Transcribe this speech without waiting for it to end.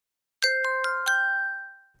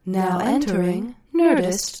Now entering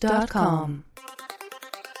Nerdist.com.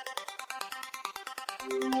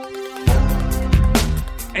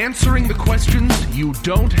 Answering the questions you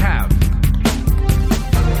don't have.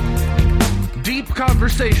 Deep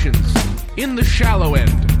conversations in the shallow end.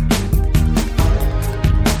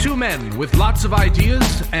 Two men with lots of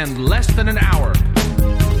ideas and less than an hour.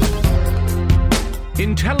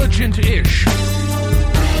 Intelligent-ish.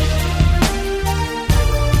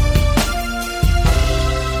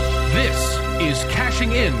 This is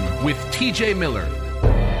Cashing In with TJ Miller.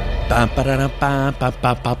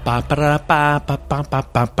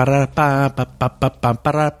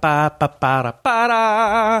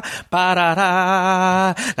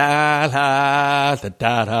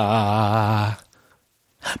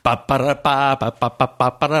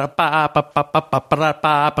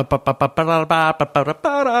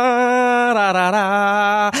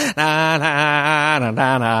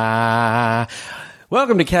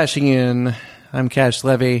 Welcome to Cashing In. I'm Cash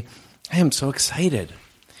Levy. I am so excited.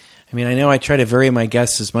 I mean, I know I try to vary my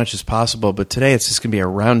guests as much as possible, but today it's just going to be a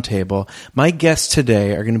round table. My guests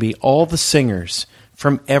today are going to be all the singers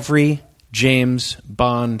from every James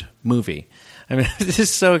Bond movie. I mean, this is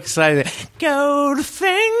so exciting. Goldfinger,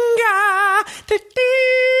 do-do-do,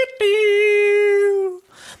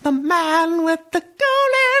 the man with the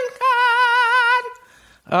golden card.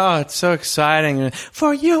 Oh, it's so exciting.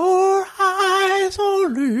 For your eyes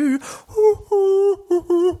only.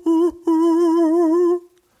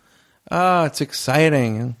 Oh, it's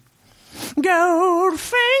exciting.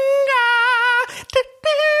 Goldfinger.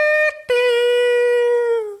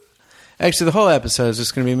 Actually, the whole episode is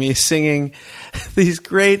just going to be me singing these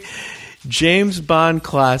great James Bond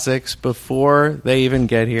classics before they even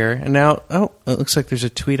get here. And now, it looks like there's a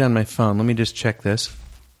tweet on my phone. Let me just check this.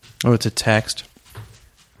 Oh, it's a text.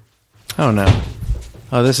 Oh, no.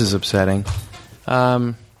 Oh, this is upsetting.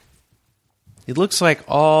 It looks like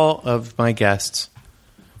all of my guests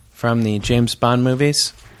from the James Bond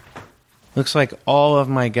movies, looks like all of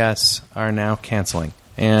my guests are now canceling.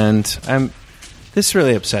 And this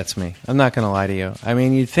really upsets me. I'm not going to lie to you. I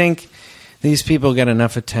mean, you'd think these people get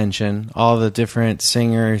enough attention, all the different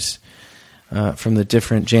singers from the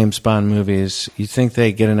different James Bond movies, you'd think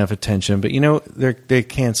they get enough attention. But, you know, they're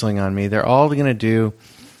canceling on me. They're all going to do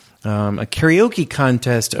a karaoke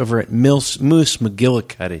contest over at Moose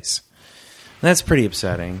McGillicuddy's. That's pretty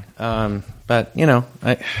upsetting. But, you know,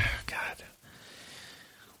 God.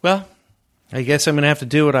 Well, I guess I'm going to have to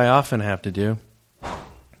do what I often have to do. I'm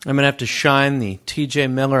going to have to shine the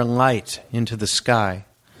TJ Miller light into the sky.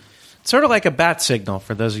 It's sort of like a bat signal,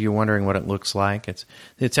 for those of you wondering what it looks like.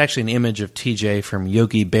 It's actually an image of TJ from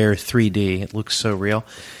Yogi Bear 3D. It looks so real.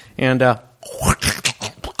 And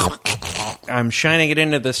I'm shining it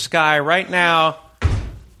into the sky right now.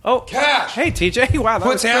 Oh, Cash! Hey, TJ. Wow,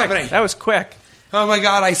 What's happening? That was quick. Oh my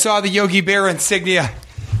God! I saw the Yogi Bear insignia,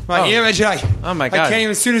 my image. Oh my God! I came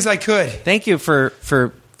as soon as I could. Thank you for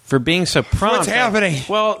being so prompt. What's happening?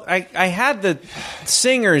 Well, I had the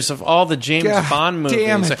singers of all the James Bond movies.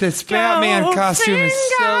 Damn it! This Batman costume is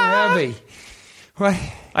so heavy. What?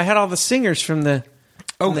 I had all the singers from the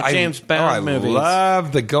James Bond movies. I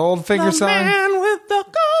love the Goldfinger song. Man with the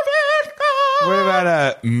golden card. What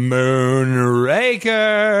about Moonraker?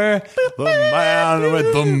 The man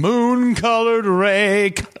with the moon-colored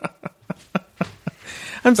rake.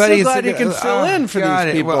 I'm so glad you can fill in for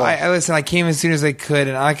these people. Well, listen, I came as soon as I could,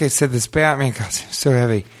 and like I said, this Batman costume is so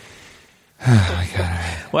heavy. Oh my God!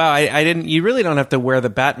 Well, I didn't. You really don't have to wear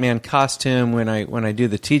the Batman costume when I do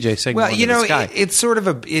the TJ signal. Well, you know, it's sort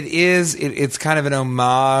of it's kind of an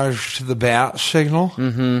homage to the bat signal.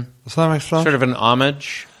 Mm-hmm. Does that make sense? Sort of an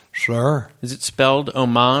homage. Sure. Is it spelled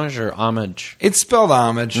homage or homage? It's spelled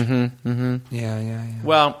homage. Mm-hmm. Mm-hmm. Yeah.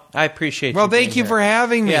 Well, I appreciate. Well, thank you for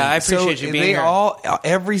having me. Yeah, I appreciate you being here.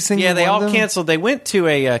 Every single one. Yeah, they all of them? canceled. They went to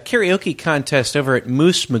a karaoke contest over at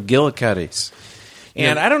Moose McGillicuddy's.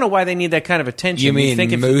 And I don't know why they need that kind of attention. You mean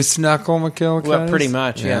Moose Knuckle McGillicuddy's? Well, pretty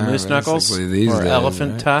much, yeah. Moose Knuckles or days,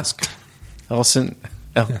 Elephant right? Tusk. Allison.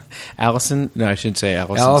 No, I shouldn't say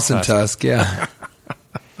Allison Tusk, yeah.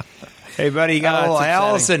 Hey, buddy, you got a little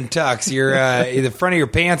Allison Tucks. The front of your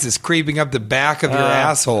pants is creeping up the back of your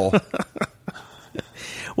asshole.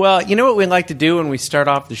 Well, you know what we like to do when we start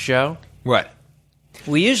off the show? What?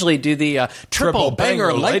 We usually do the triple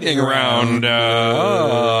banger lightning round.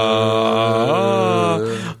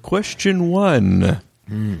 Question 1.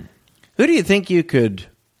 Who do you think you could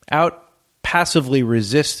out-passively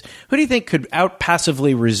resist? Who do you think could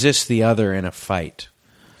out-passively resist the other in a fight?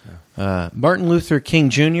 Martin Luther King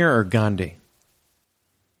Jr. or Gandhi?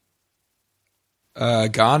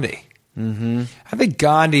 Gandhi. Mm-hmm. I think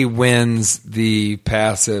Gandhi wins the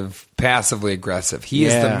passively aggressive. He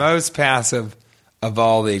is the most passive of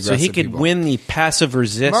all the aggressive So he could people. win the passive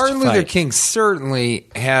resist Martin Luther fight. King certainly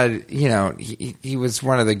had, he was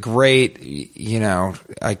one of the great,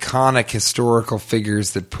 iconic historical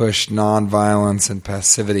figures that pushed nonviolence and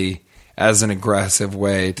passivity as an aggressive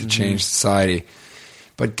way to change society.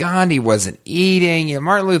 But Gandhi wasn't eating.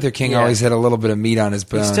 Martin Luther King always had a little bit of meat on his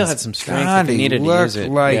bones. He still had some strength Gandhi if he needed to looked use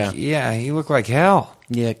it. like, he looked like hell.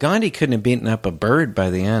 Yeah, Gandhi couldn't have beaten up a bird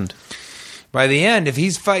by the end. By the end, if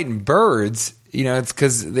he's fighting birds, it's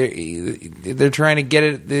because they're trying to get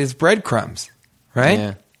at his breadcrumbs,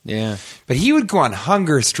 right? Yeah. But he would go on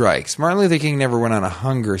hunger strikes. Martin Luther King never went on a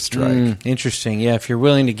hunger strike. Interesting. Yeah, if you're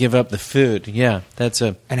willing to give up the food, that's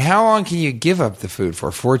a. And how long can you give up the food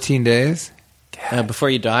for? 14 days? Before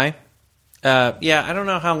you die? I don't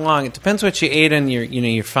know how long. It depends what you ate on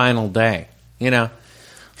your final day. Like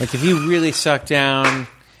if you really suck down,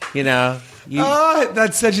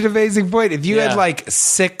 that's such an amazing point. If you had like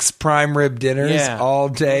 6 prime rib dinners all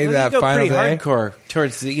day, that you go final pretty day, hardcore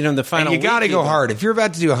towards the final. And you got to go hard. If you're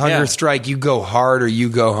about to do a hunger strike, you go hard or you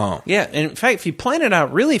go home. Yeah, and in fact, if you plan it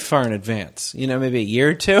out really far in advance, maybe a year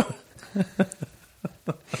or two.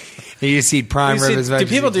 You just eat prime rib as much do as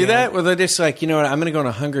people you do can. that? Where they're just like, I'm going to go on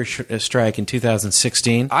a hunger strike in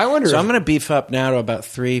 2016. I wonder. So I'm going to beef up now to about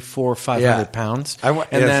 300, 400, 500 pounds,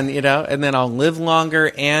 then I'll live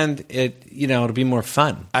longer, and it'll be more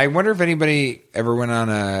fun. I wonder if anybody ever went on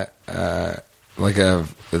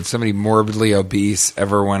somebody morbidly obese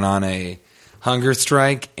ever went on a hunger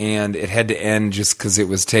strike, and it had to end just because it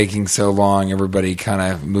was taking so long. Everybody kind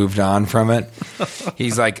of moved on from it.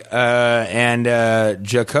 He's like,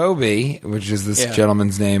 Jacoby, which is this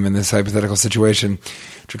gentleman's name in this hypothetical situation.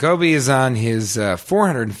 Jacoby is on his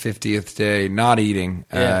 450th day not eating.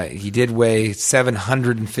 He did weigh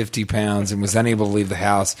 750 pounds and was unable to leave the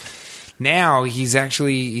house. Now he's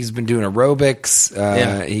been doing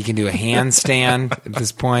aerobics. He can do a handstand at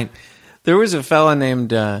this point. There was a fella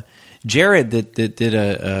named Jared that did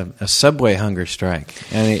a Subway hunger strike,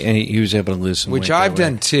 and he was able to lose some weight. Which I've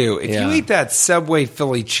done too. If you eat that Subway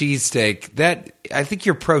Philly cheesesteak, I think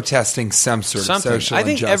you're protesting some sort of social I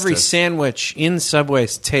think injustice. every sandwich in Subway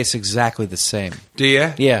tastes exactly the same. Do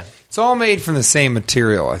you? Yeah. It's all made from the same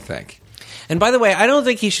material, I think. And by the way, I don't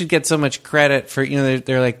think he should get so much credit for,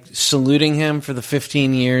 they're like saluting him for the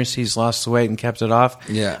 15 years he's lost the weight and kept it off.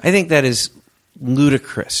 Yeah. I think that is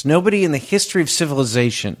ludicrous. Nobody in the history of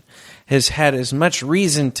civilization has had as much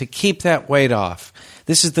reason to keep that weight off.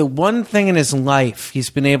 This is the one thing in his life he's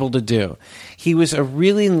been able to do. He was a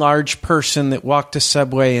really large person that walked to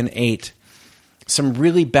Subway and ate some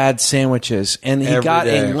really bad sandwiches, and he got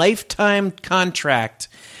a lifetime contract,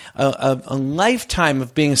 a lifetime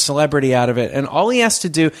of being a celebrity out of it. And all he has to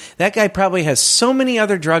do, that guy probably has so many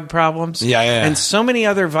other drug problems and so many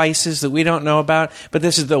other vices that we don't know about, but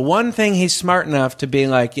this is the one thing he's smart enough to be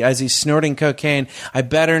like, as he's snorting cocaine, I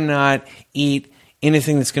better not eat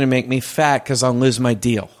anything that's going to make me fat because I'll lose my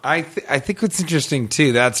deal. I think what's interesting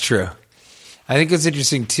too, that's true. I think what's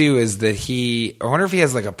interesting too is that I wonder if he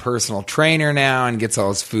has like a personal trainer now and gets all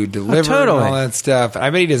his food delivered and all that stuff. I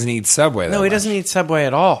bet he doesn't eat Subway that No, he much. doesn't eat Subway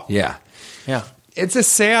at all. Yeah. Yeah. It's a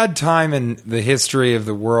sad time in the history of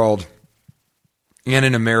the world and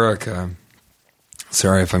in America.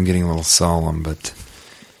 Sorry if I'm getting a little solemn, but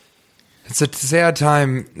it's a sad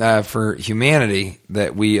time for humanity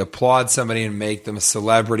that we applaud somebody and make them a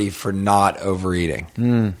celebrity for not overeating.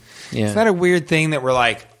 Yeah. It's not a weird thing that we're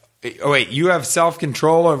like, oh, wait, you have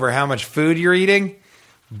self-control over how much food you're eating?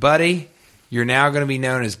 Buddy, you're now going to be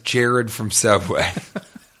known as Jared from Subway.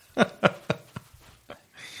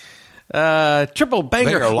 Triple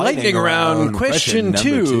banger lightning round. Question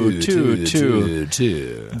two. The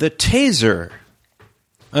taser,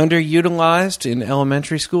 underutilized in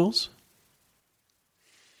elementary schools?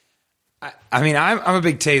 I mean, I'm a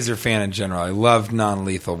big taser fan in general. I love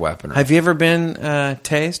non-lethal weaponry. Have you ever been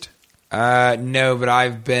tased? No, but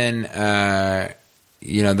I've been,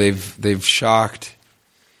 they've shocked.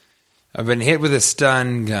 I've been hit with a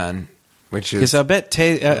stun gun, which is. Because I bet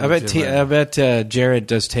Jared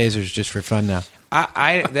does tasers just for fun now.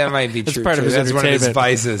 That might be That's true. part of his That's one of his entertainment.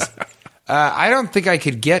 vices. I don't think I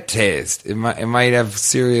could get tased. It might have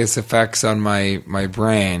serious effects on my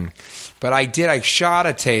brain. But I shot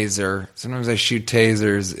a taser. Sometimes I shoot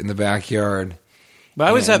tasers in the backyard. But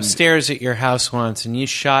I was upstairs at your house once, and you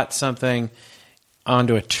shot something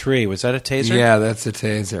onto a tree. Was that a taser? Yeah, that's a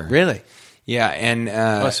taser. Really? Yeah,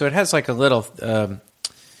 and so it has like a little, sort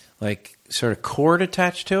of cord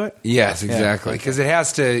attached to it. Yes, exactly. Because it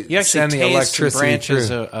has to You actually send the tased electricity some branches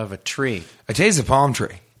through. of a tree. I tased a palm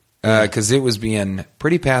tree. because it was being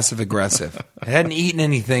pretty passive aggressive. I hadn't eaten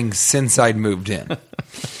anything since I'd moved in.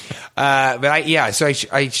 But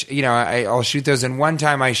I'll shoot those. And one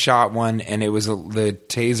time I shot one, and the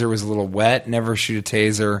taser was a little wet. Never shoot a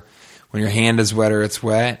taser when your hand is wet or it's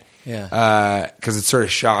wet. Yeah. Because it sort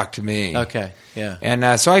of shocked me. Okay. Yeah.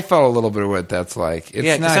 And so I felt a little bit of what that's like.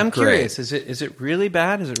 It's because I'm great. curious. Is it really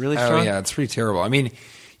bad? Is it really strong? Oh yeah, it's pretty terrible. I mean,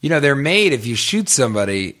 they're made. If you shoot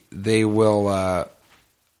somebody, they will.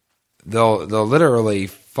 They'll literally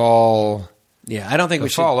fall. Yeah, I don't think we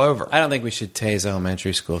should fall over. I don't think we should tase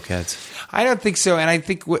elementary school kids. I don't think so, and I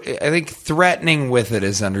think threatening with it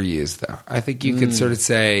is underused, though. I think you could sort of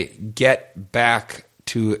say, "Get back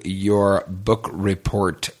to your book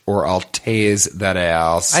report, or I'll tase that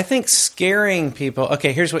ass." I think scaring people.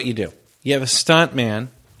 Okay, here's what you do: you have a stunt man,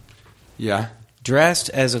 dressed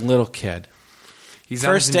as a little kid. He's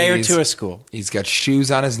first day or two of school. He's got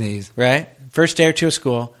shoes on his knees, right? First day or two of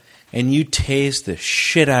school. And you tase the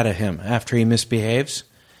shit out of him after he misbehaves,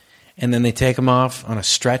 and then they take him off on a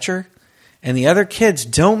stretcher, and the other kids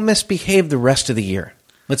don't misbehave the rest of the year.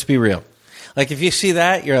 Let's be real. Like, if you see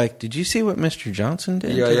that, you're like, did you see what Mr. Johnson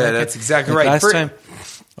did? Yeah, that's exactly right. Last time,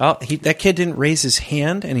 that kid didn't raise his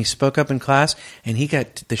hand, and he spoke up in class, and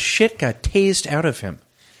the shit got tased out of him.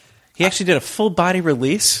 He actually did a full body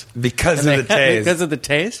release because of the tase. Because of the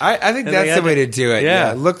tase. I think that's the way to do it.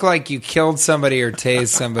 Yeah. Look like you killed somebody or tased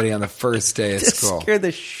somebody on the first day of school. Scared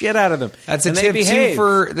the shit out of them. That's a tip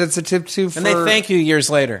too for. And they thank you years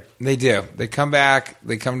later. They do. They come back.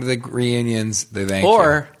 They come to the reunions. They thank you.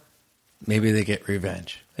 Or maybe they get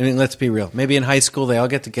revenge. I mean, let's be real. Maybe in high school they all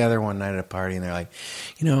get together one night at a party and they're like,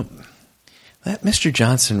 that Mr.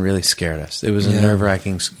 Johnson really scared us. It was a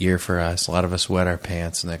nerve-wracking year for us. A lot of us wet our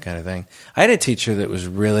pants and that kind of thing. I had a teacher that was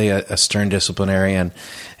really a stern disciplinarian,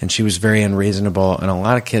 and she was very unreasonable, and a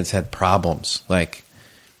lot of kids had problems, like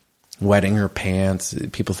wetting her pants.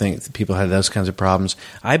 People had those kinds of problems.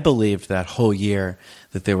 I believed that whole year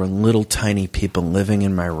that there were little tiny people living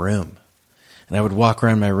in my room. And I would walk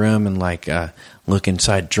around my room and look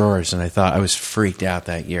inside drawers, and I was freaked out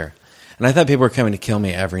that year. And I thought people were coming to kill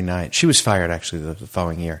me every night. She was fired, actually, the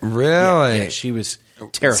following year. Really? Yeah, she was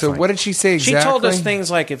terrifying. So what did she say exactly? She told us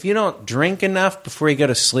things like, if you don't drink enough before you go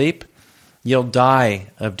to sleep, you'll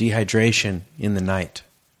die of dehydration in the night.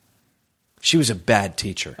 She was a bad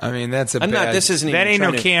teacher. I mean, that's that ain't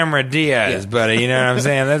no Camera Diaz, buddy. You know what I'm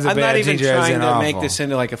saying? That's a bad teacher. I'm not even trying to make this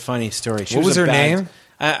into like a funny story. What was her name?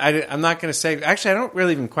 I'm not going to say. Actually, I don't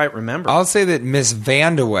really even quite remember. I'll say that Miss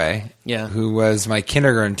Vandaway, who was my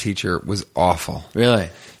kindergarten teacher, was awful. Really?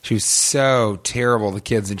 She was so terrible to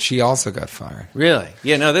kids, and she also got fired. Really?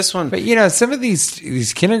 Yeah, no, this one... But, some of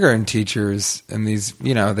these kindergarten teachers and these,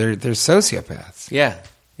 they're sociopaths. Yeah.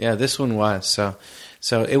 Yeah, this one was.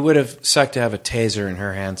 So it would have sucked to have a taser in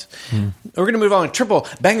her hands. We're going to move on. Triple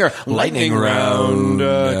banger lightning round.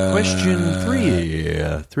 Question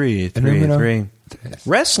 3. Three.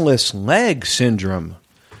 Restless leg syndrome.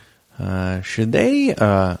 Should they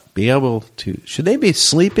be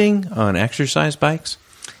sleeping on exercise bikes?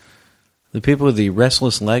 The people with the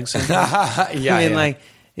restless leg syndrome?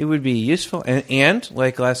 It would be useful. And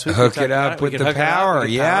like last week, hook it up with the power.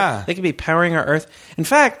 Yeah. They could be powering our earth. In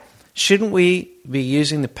fact, shouldn't we be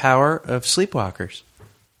using the power of sleepwalkers?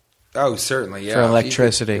 Oh, certainly, yeah. For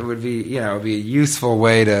electricity. It would be, it would be a useful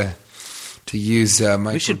way to use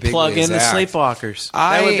we should plug in the sleepwalkers.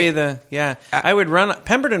 That would be I would run.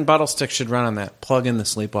 Pemberton Bottlestick should run on that. Plug in the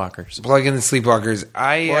sleepwalkers. Plug in the sleepwalkers.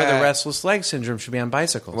 Or the restless leg syndrome should be on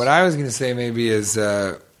bicycles. What I was going to say maybe is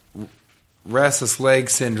restless leg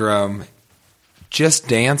syndrome, just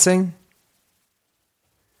dancing.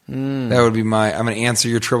 That would be I'm going to answer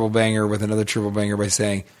your triple banger with another triple banger by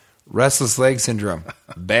saying restless leg syndrome,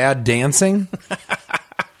 bad dancing.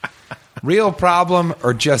 Real problem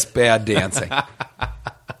or just bad dancing?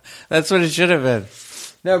 That's what it should have been.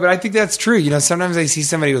 No, but I think that's true. Sometimes I see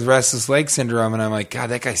somebody with restless leg syndrome and I'm like,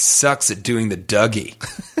 God, that guy sucks at doing the Dougie.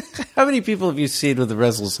 How many people have you seen with the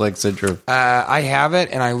restless leg syndrome? I have it,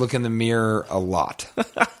 and I look in the mirror a lot.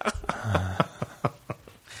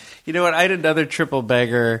 You know what? I had another triple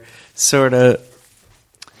banger sort of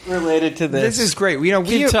related to this. This is great.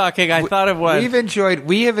 Keep talking. I thought of one. We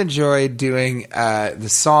have enjoyed doing the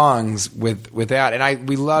songs with that, and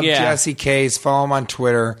we love Jesse Case. Follow him on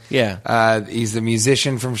Twitter. Yeah, he's the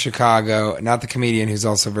musician from Chicago, not the comedian who's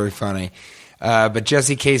also very funny. But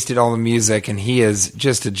Jesse Case did all the music, and he is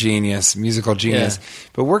just a genius, musical genius. Yeah.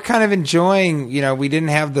 But we're kind of enjoying, we didn't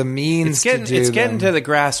have the means to do It's getting to the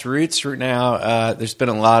grassroots now. There's been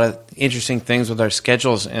a lot of interesting things with our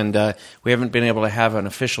schedules, and we haven't been able to have an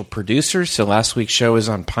official producer. So last week's show is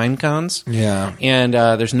on pine cones. Yeah, and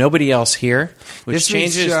there's nobody else here, which This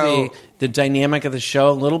week's changes show- the dynamic of the show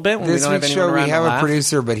a little bit. When this we don't have week's anyone show we around to have a laugh.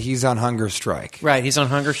 producer, but he's on hunger strike. Right, he's on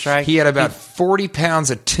hunger strike. He had about 40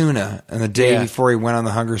 pounds of tuna on the day Yeah. before he went on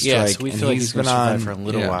the hunger strike. Yeah, so we and feel like he's going to survive for a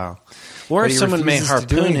little yeah. while. Or But he someone may refuses to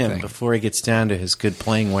do harpoon him anything. before he gets down to his good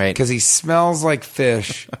playing weight. Because he smells like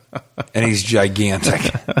fish, and he's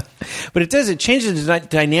gigantic. But it changes the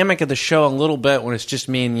dynamic of the show a little bit when it's just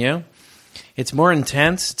me and you. It's more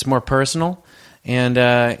intense. It's more personal. And,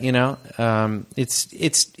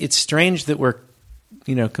 it's strange that we're,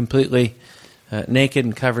 completely naked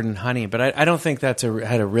and covered in honey. But I don't think that's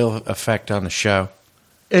had a real effect on the show.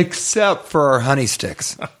 Except for our honey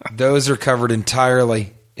sticks. Those are covered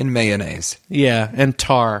entirely in mayonnaise. Yeah, and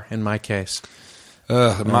tar in my case.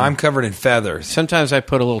 I'm covered in feathers. Sometimes I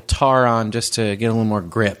put a little tar on just to get a little more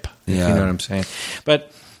grip, if Yeah. you know what I'm saying.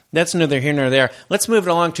 But that's neither here nor there. Let's move it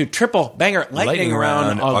along to triple banger lightning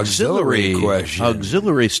round auxiliary question.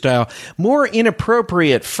 auxiliary style. More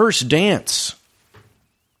inappropriate first dance.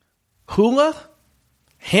 Hula,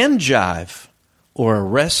 hand jive, or a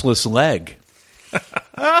restless leg?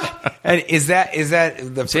 And is that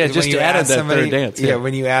the So, yeah, when just you added ask that somebody, third dance, Yeah, yeah.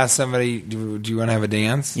 when you ask somebody, do you want to have a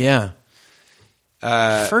dance? Yeah.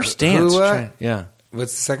 First dance. hula? Yeah.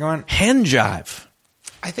 What's the second one? Hand jive.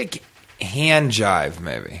 I think hand jive,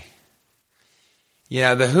 maybe.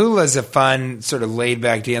 Yeah, the hula is a fun, sort of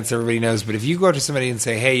laid-back dance everybody knows. But if you go up to somebody and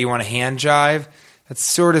say, hey, you want a hand jive? That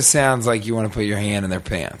sort of sounds like you want to put your hand in their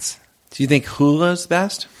pants. Do you think hula's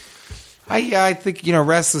best? I think,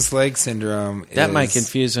 restless leg syndrome That is, might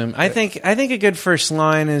confuse him. I think a good first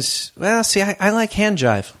line is, I like hand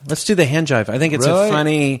jive. Let's do the hand jive. I think it's Really? a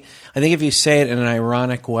funny. I think if you say it in an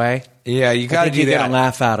ironic way, Yeah, you got to do you get that. a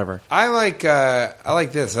laugh out of her. I like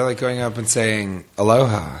this. I like going up and saying,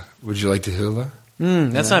 aloha. Would you like to hula?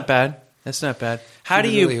 That's not bad. That's not bad. How do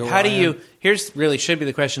Really you? Here's really should be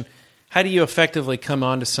the question. How do you effectively come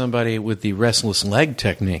on to somebody with the restless leg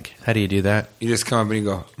technique? How do you do that? You just come up and you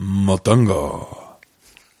go, motongo.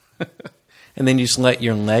 And then you just let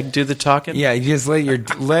your leg do the talking? Yeah, you just let your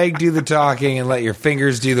leg do the talking and let your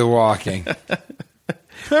fingers do the walking.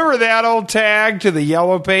 Remember that old tag to the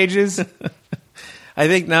yellow pages? I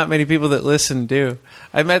think not many people that listen do.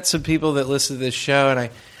 I met some people that listen to this show, and I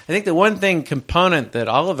think the one component that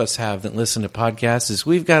all of us have that listen to podcasts is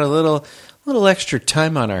we've got a little extra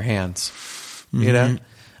time on our hands. You know?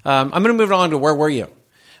 I'm going to move on to where were you?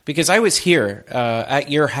 Because I was here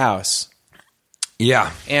at your house.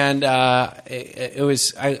 Yeah. And I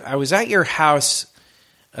was at your house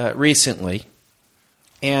recently,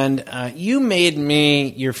 and you made me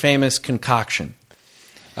your famous concoction.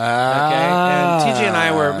 Okay, and TJ and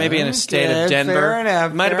I were maybe in a state of Denver. Fair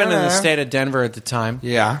enough. Might have been in the state of Denver at the time.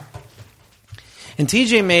 Yeah. And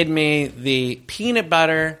TJ made me the peanut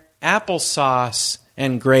butter, applesauce,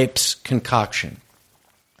 and grapes concoction.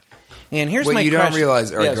 And here's What my you question. don't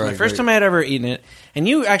realize- Yeah, it was my first time I had ever eaten it. And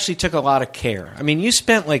you actually took a lot of care. I mean, you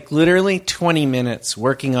spent literally 20 minutes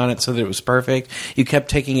working on it so that it was perfect. You kept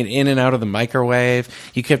taking it in and out of the microwave.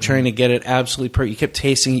 You kept trying to get it absolutely perfect. You kept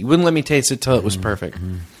tasting it. You wouldn't let me taste it till it was perfect.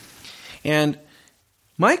 And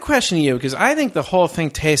my question to you, because I think the whole thing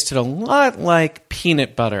tasted a lot like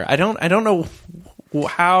peanut butter. I don't know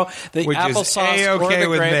how the Which is applesauce or A-okay the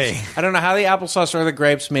with grapes. me. I don't know how the applesauce or the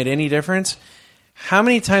grapes made any difference. How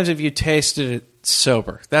many times have you tasted it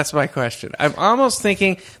sober? That's my question. I'm almost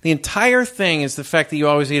thinking the entire thing is the fact that you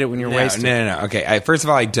always eat it when you're wasted. No. Okay, first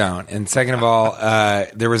of all, I don't. And second of all,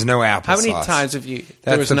 there was no applesauce. How many times have you? there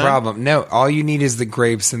That's was the none? problem. No, all you need is the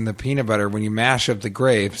grapes and the peanut butter. When you mash up the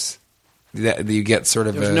grapes, you get sort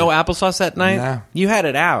of There was no applesauce that night? No. You had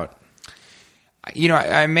it out.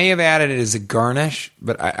 I may have added it as a garnish,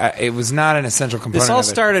 but it was not an essential component This all of it.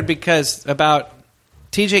 started because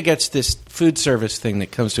TJ gets this food service thing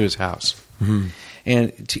that comes to his house. Mm-hmm.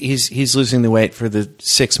 And he's losing the weight for the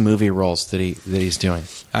 6 movie roles that he's doing.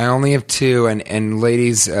 I only have 2, and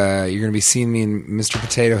ladies, you're going to be seeing me in Mr.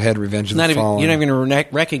 Potato Head: Revenge of the Fallen. You're not even going to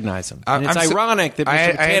recognize him. And it's ironic that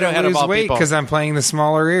Mr. Potato Head of all people. because I'm playing the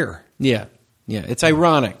smaller ear. Yeah. It's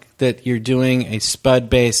ironic that you're doing a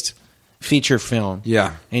Spud-based feature film.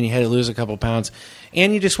 Yeah. And you had to lose a couple pounds,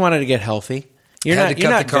 and you just wanted to get healthy. Had to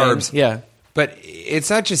cut the carbs. Vain. Yeah. But it's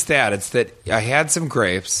not just that. It's that I had some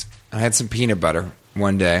grapes. I had some peanut butter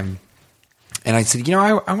one day. And I said,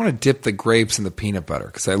 I want to dip the grapes in the peanut butter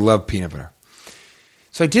because I love peanut butter.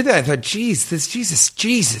 So I did that. I thought, Jesus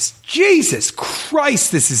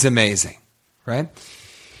Christ, this is amazing. Right?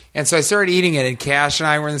 And so I started eating it, and Cash and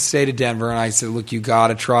I were in the state of Denver, and I said, look, you got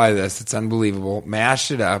to try this. It's unbelievable.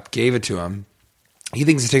 Mashed it up, gave it to him. He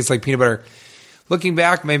thinks it tastes like peanut butter. Looking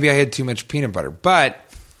back, maybe I had too much peanut butter. But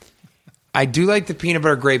I do like the peanut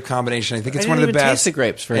butter grape combination. I think it's one of the best. Taste the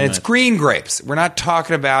grapes very and much. It's green grapes. We're not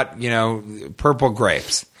talking about, purple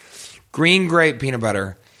grapes. Green grape peanut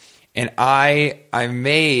butter. And I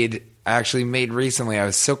actually made recently, I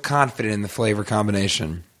was so confident in the flavor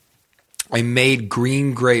combination. I made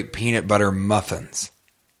green grape peanut butter muffins.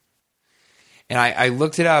 And I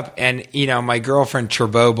looked it up, and, my girlfriend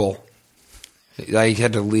Cherboble, I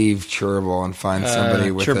had to leave Cherboble and find somebody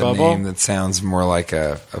with a name that sounds more like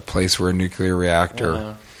a place where a nuclear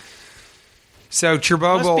reactor. So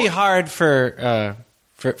Cherboble... It must be hard for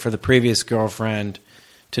the previous girlfriend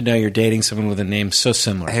to know you're dating someone with a name so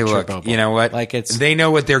similar. Hey, look, Cherboble. You know what? They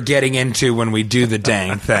know what they're getting into when we do the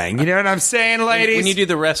dang thing. You know what I'm saying, ladies? When you do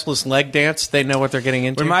the restless leg dance, they know what they're getting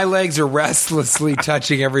into. When my legs are restlessly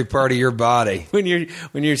touching every part of your body. When you're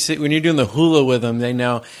doing the hula with them, they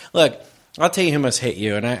know. Look, I'll tell you who must hate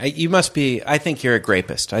you, and you must be. I think you're a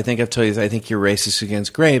grapist. I think I've told you. I think you're racist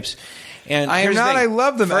against grapes. And I am not. I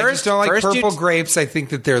love them. I just don't like purple grapes. I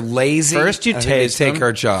think that they're lazy. First, you tase them. Take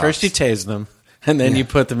our jobs. First, you tase them, and then you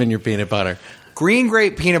put them in your peanut butter. Green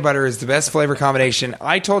grape peanut butter is the best flavor combination.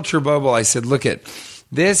 I told Cherboble, I said, look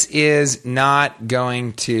this is not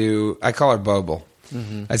going to. I call her Boble.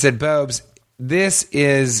 Mm-hmm. I said, Bobes, this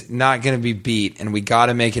is not going to be beat, and we got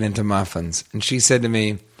to make it into muffins. And she said to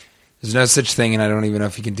me, there's no such thing, and I don't even know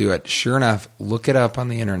if you can do it. Sure enough, look it up on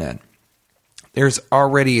the internet. There's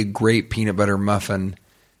already a great peanut butter muffin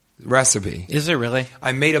recipe. Is there really?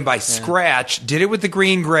 I made them by scratch, did it with the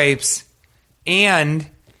green grapes, and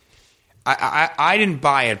I didn't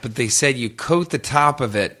buy it, but they said you coat the top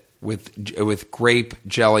of it with grape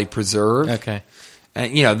jelly preserve. Okay.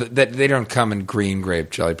 And, that they don't come in green grape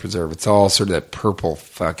jelly preserve. It's all sort of that purple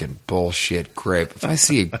fucking bullshit grape. If I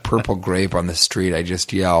see a purple grape on the street, I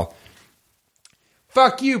just yell,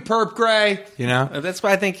 fuck you, perp gray. That's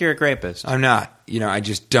why I think you're a grapist. I'm not. I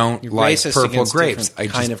just don't like purple grapes. I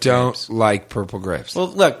just don't like purple grapes.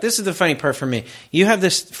 Well, look, this is the funny part for me. You have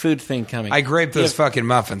this food thing coming. I grape those fucking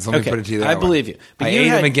muffins. Let me put it to you that way. I believe you. But I ate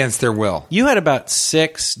them against their will. You had about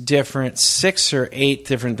 6 or 8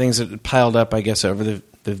 different things that had piled up, I guess, over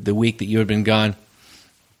the week that you had been gone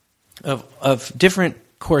of different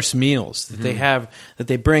course meals that they have, that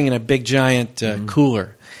they bring in a big giant cooler.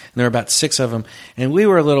 And there were about 6 of them. And we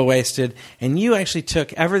were a little wasted. And you actually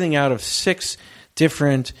took everything out of 6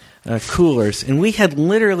 different coolers. And we had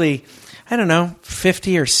literally,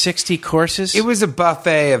 50 or 60 courses. It was a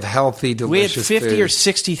buffet of healthy, delicious We had 50 food. or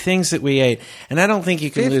 60 things that we ate. And I don't think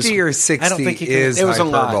you can 50 lose. 50 or 60 I don't think you can, is it was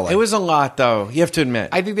hyperbole. A lot. It was a lot, though. You have to admit.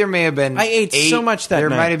 I think there may have been I ate so much that night. There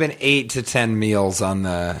night. might have been 8 to 10 meals on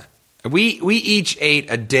the... We each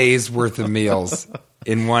ate a day's worth of meals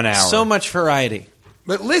in 1 hour. So much variety.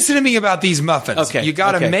 But listen to me about these muffins. Okay. You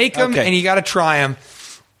got to make them and you got to try them.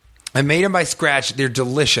 I made them by scratch. They're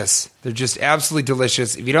delicious. They're just absolutely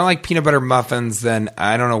delicious. If you don't like peanut butter muffins, then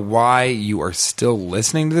I don't know why you are still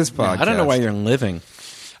listening to this podcast. I don't know why you're living.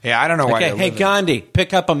 Yeah, I don't know why you're living. Hey, Gandhi,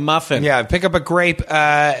 pick up a muffin. Yeah, pick up a grape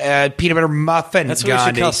peanut butter muffin, That's what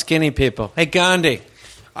Gandhi. we should call skinny people. Hey, Gandhi.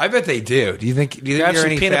 I bet they do. Do you think there have are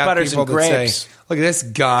some any peanut fat butters people and that grapes. say, look at this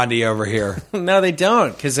Gandhi over here? No, they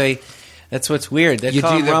don't, because that's what's weird. They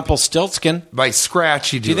call him Rumpelstiltskin. By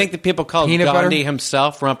scratch, you do. Do you think that people call peanut Gandhi butter?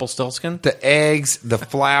 himself Rumpelstiltskin? The eggs, the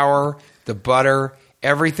flour, the butter,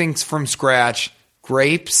 everything's from scratch.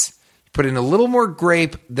 Grapes, put in a little more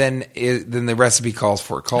grape than the recipe calls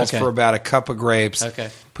for. It calls for about a cup of grapes. Okay.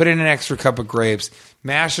 Put in an extra cup of grapes.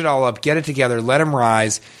 Mash it all up. Get it together. Let them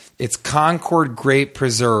rise. It's Concord grape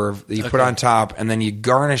preserve that you put on top, and then you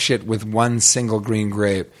garnish it with one single green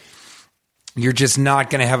grape. You're just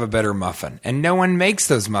not going to have a better muffin. And no one makes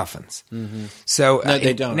those muffins. Mm-hmm. So no,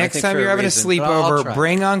 they don't. Next time you're having a sleepover,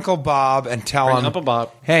 bring Uncle Bob and tell him, Uncle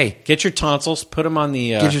Bob, hey, get your tonsils, put them on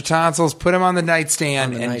the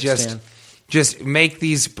nightstand, and just make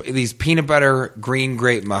these peanut butter green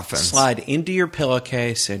grape muffins. Slide into your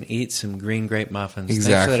pillowcase and eat some green grape muffins.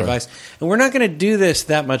 Exactly. Thanks for that advice. And we're not going to do this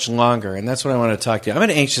that much longer, and that's what I want to talk to you. I'm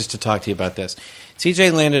anxious to talk to you about this.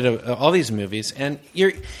 TJ landed all these movies, and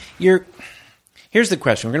here's the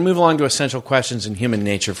question. We're going to move along to essential questions in human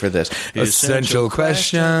nature for this. Essential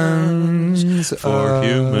questions for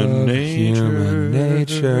human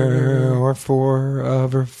nature. Or 4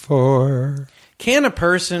 over 4. Can a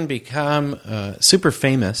person become super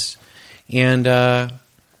famous and not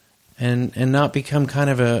become kind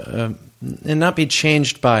of and not be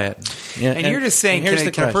changed by it? And you're just saying,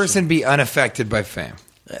 can a person be unaffected by fame?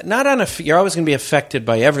 you're always going to be affected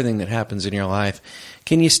by everything that happens in your life.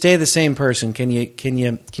 Can you stay the same person? Can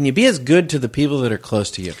you be as good to the people that are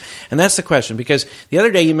close to you? And that's the question, because the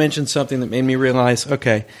other day you mentioned something that made me realize,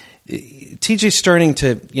 okay, TJ's starting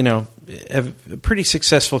to, have a pretty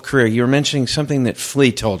successful career. You were mentioning something that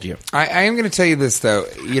Flea told you. I am going to tell you this, though.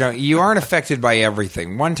 You aren't affected by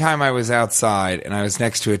everything. One time I was outside and I was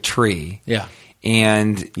next to a tree. Yeah.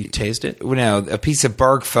 And you tased it? No, a piece of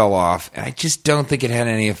bark fell off, and I just don't think it had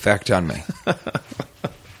any effect on me.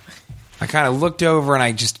 I kind of looked over and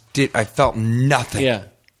I felt nothing. Yeah.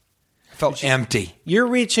 I felt empty. You're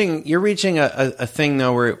reaching a thing,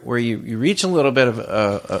 though, where you reach a little bit of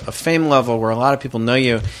a fame level where a lot of people know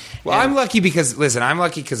you. Well, I'm lucky because of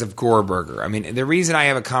Gorburger. I mean, the reason I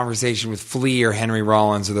have a conversation with Flea or Henry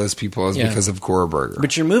Rollins or those people is because of Gorburger.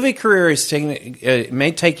 But your movie career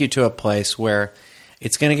may take you to a place where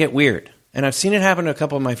it's going to get weird. And I've seen it happen to a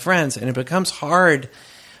couple of my friends, and it becomes hard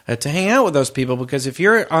to hang out with those people, because if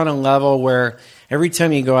you're on a level where every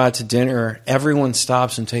time you go out to dinner, everyone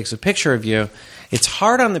stops and takes a picture of you, it's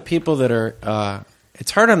hard on the people that are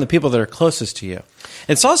closest to you.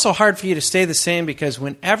 It's also hard for you to stay the same, because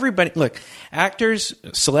when actors,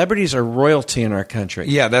 celebrities are royalty in our country.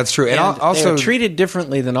 Yeah, that's true. And also, they're treated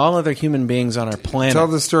differently than all other human beings on our planet. Tell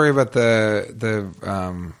the story about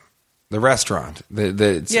the restaurant. I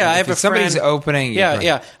have a somebody's friend, opening.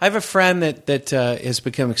 Yeah. I have a friend that has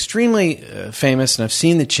become extremely famous, and I've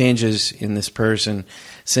seen the changes in this person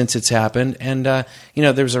since it's happened. And there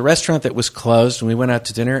was a restaurant that was closed, and we went out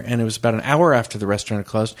to dinner, and it was about an hour after the restaurant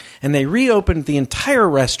had closed, and they reopened the entire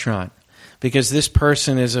restaurant because this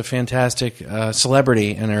person is a fantastic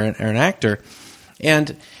celebrity and or an actor.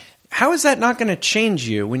 And how is that not going to change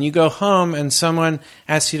you when you go home and someone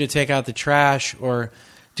asks you to take out the trash or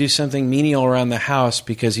do something menial around the house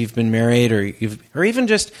because you've been married, or even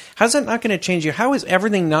just, how's that not going to change you? How is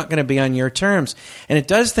everything not going to be on your terms? And it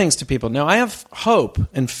does things to people. Now, I have hope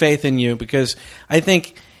and faith in you, because I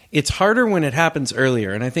think it's harder when it happens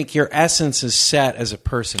earlier, and I think your essence is set as a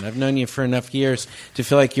person. I've known you for enough years to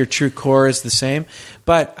feel like your true core is the same,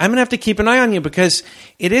 but I'm going to have to keep an eye on you, because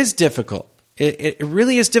it is difficult. It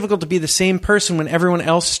really is difficult to be the same person when everyone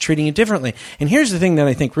else is treating you differently. And here's the thing that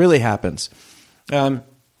I think really happens.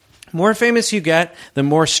 More famous you get, the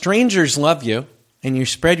more strangers love you, and you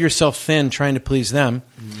spread yourself thin trying to please them.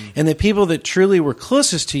 Mm-hmm. And the people that truly were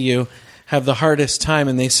closest to you have the hardest time,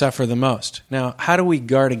 and they suffer the most. Now, how do we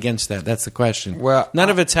guard against that? That's the question. Well, none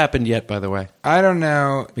of it's happened yet, by the way. I don't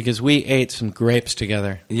know. Because we ate some grapes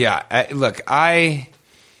together. Yeah.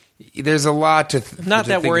 There's a lot to I'm not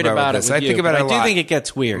that worried about it with you, think about it a lot. I do think it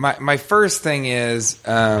gets weird. My first thing is,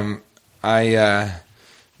 that,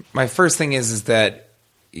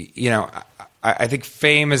 I think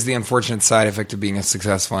fame is the unfortunate side effect of being a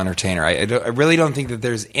successful entertainer. I really don't think that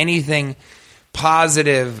there's anything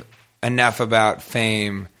positive enough about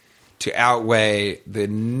fame to outweigh the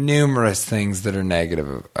numerous things that are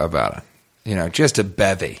negative about it. Just a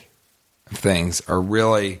bevy of things are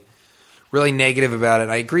really, really negative about it.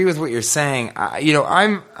 I agree with what you're saying.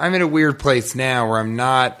 I'm in a weird place now where I'm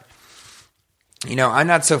not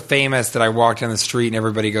so famous that I walk down the street and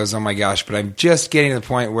everybody goes, "Oh my gosh!" But I'm just getting to the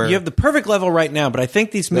point where you have the perfect level right now. But I think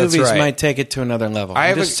these movies might take it to another level.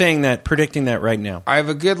 I'm just predicting that right now. I have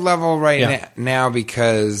a good level now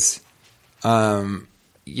because,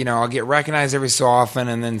 I'll get recognized every so often,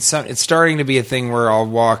 and then it's starting to be a thing where I'll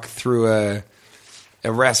walk through a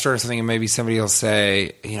restaurant or something, and maybe somebody will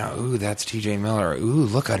say, "Ooh, that's TJ Miller." Ooh,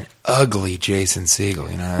 look, an ugly Jason Segel.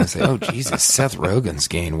 And I say, "Oh, Jesus, Seth Rogen's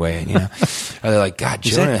gained weight." Or they're like, "God,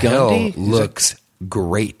 Jonah Hill looks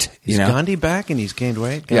great." Is Gandhi back and he's gained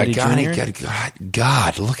weight? Gandhi,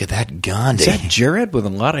 God, look at that Gandhi. Is that Jared with a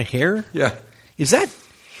lot of hair? Yeah. Is that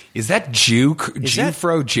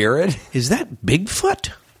Jufro Jared? Is that Bigfoot?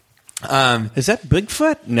 Is that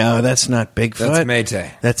Bigfoot? No, that's not Bigfoot. That's Maytay.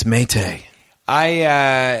 That's Maytay.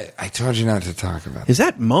 I told you not to talk about that. Is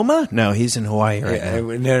that MoMA? No, he's in Hawaii right now.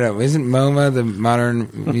 No. Isn't MoMA the Modern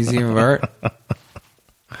Museum of Art?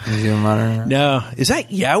 Museum of Modern Art? No. Is that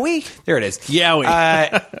Yowie? There it is. Yowie.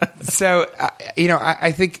 I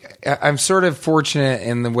think I'm sort of fortunate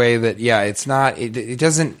in the way that, it's not, it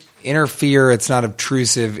doesn't interfere. It's not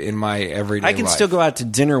obtrusive in my everyday life. I can still go out to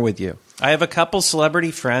dinner with you. I have a couple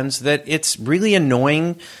celebrity friends that it's really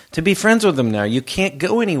annoying to be friends with them now. You can't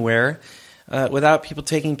go anywhere without people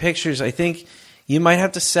taking pictures. I think you might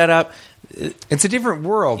have to set up... It's a different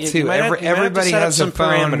world, too. Everybody has a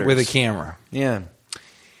phone with a camera. Yeah.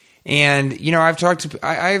 And,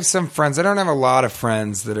 I have some friends. I don't have a lot of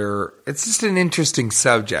friends that are... It's just an interesting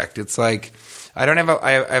subject. It's like, I don't have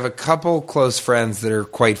I have a couple close friends that are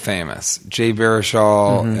quite famous. Jay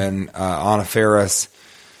Baruchel and Anna Faris,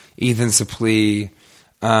 Ethan Suplee.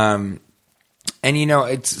 And,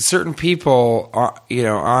 it's certain people,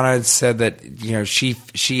 Anna had said that,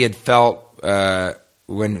 she had felt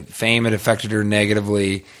when fame had affected her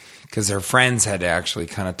negatively because her friends had to actually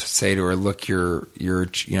kind of say to her, look, you're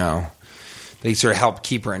they sort of help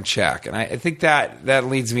keep her in check. And I think that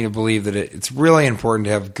leads me to believe that it's really important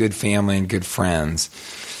to have good family and good friends.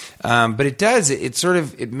 But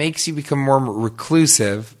it makes you become more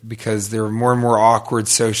reclusive because there are more and more awkward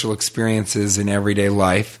social experiences in everyday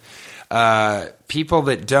life. People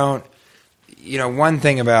that don't, one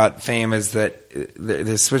thing about fame is that,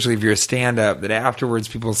 especially if you're a stand-up, that afterwards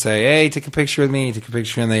people say, hey, take a picture with me, take a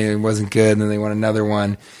picture, and it wasn't good, and then they want another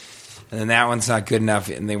one. And then that one's not good enough,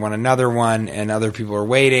 and they want another one, and other people are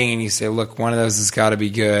waiting, and you say, look, one of those has got to be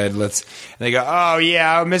good. And they go, oh,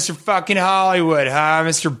 yeah, Mr. fucking Hollywood, huh?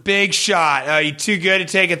 Mr. Big Shot. Oh, you too good to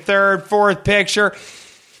take a third, fourth picture?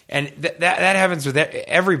 And that happens with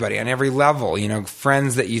everybody on every level.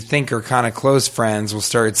 Friends that you think are kind of close friends will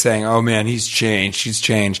start saying, oh, man, he's changed, she's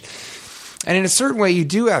changed. And in a certain way, you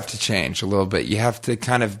do have to change a little bit. You have to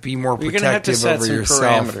kind of be more protective over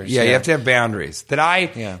yourself. Yeah, you have to have boundaries.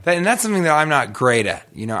 And that's something that I'm not great at.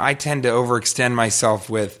 I tend to overextend myself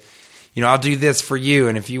with, I'll do this for you,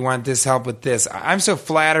 and if you want this help with this. I'm so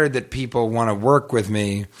flattered that people want to work with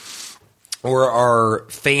me or are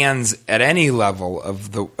fans at any level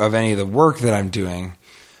of any of the work that I'm doing,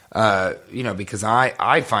 because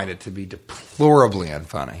I find it to be deplorably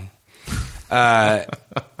unfunny.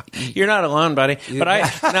 You're not alone, buddy.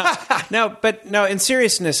 But in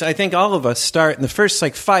seriousness, I think all of us start in the first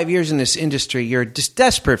 5 years in this industry. You're just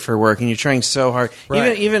desperate for work, and you're trying so hard.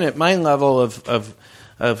 Right. Even at my level of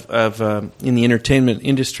in the entertainment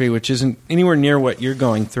industry, which isn't anywhere near what you're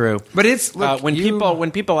going through. But it's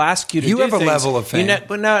when people ask you to do have things, a level of fame.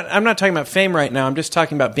 I'm not talking about fame right now. I'm just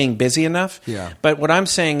talking about being busy enough. Yeah. But what I'm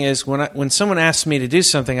saying is when someone asks me to do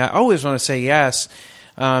something, I always want to say yes.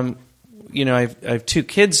 I have 2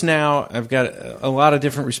 kids now. I've got a lot of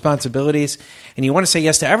different responsibilities, and you want to say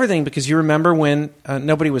yes to everything because you remember when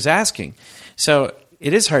nobody was asking. So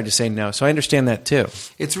it is hard to say no. So I understand that too.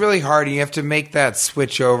 It's really hard. You have to make that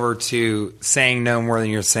switch over to saying no more than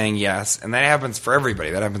you're saying yes, and that happens for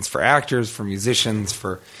everybody. That happens for actors, for musicians,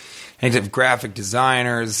 for graphic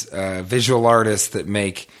designers, visual artists that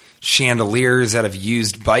make chandeliers out of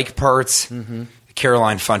used bike parts. Mm-hmm.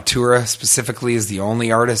 Caroline Fontura specifically is the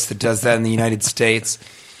only artist that does that in the United States.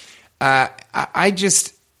 I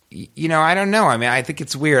just, I don't know. I mean, I think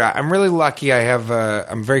it's weird. I'm really lucky.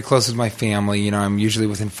 I'm very close with my family. I'm usually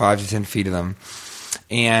within 5 to 10 feet of them.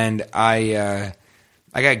 And I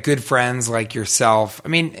got good friends like yourself. I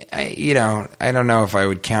mean, I don't know if I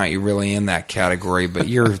would count you really in that category, but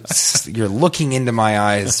you're looking into my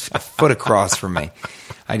eyes a foot across from me.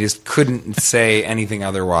 I just couldn't say anything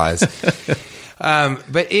otherwise.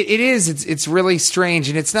 But it's really strange,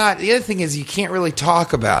 and it's not. The other thing is you can't really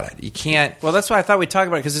talk about it. You can't. Well, that's why I thought we'd talk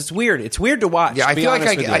about it because it's weird. It's weird to watch. Yeah, I feel like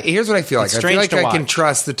here's what I feel like. I feel like I can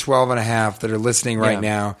trust the 12 and a half that are listening right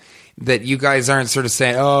now. That you guys aren't sort of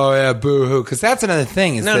saying, "Oh yeah, boo-hoo," because that's another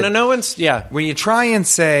thing. No one's. Yeah, when you try and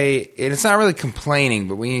say, and it's not really complaining,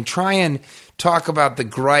 but when you try and talk about the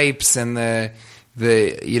gripes and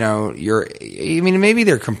maybe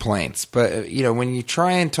they're complaints, but when you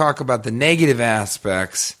try and talk about the negative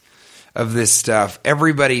aspects of this stuff,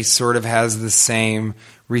 everybody sort of has the same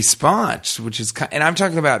response, which is, and I'm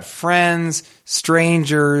talking about friends,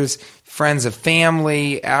 strangers, friends of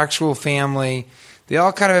family, actual family. They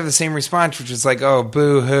all kind of have the same response, which is like, oh,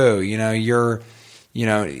 boo-hoo,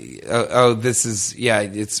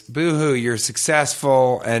 it's boo-hoo, you're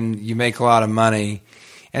successful and you make a lot of money.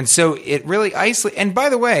 And so it really isolates. And by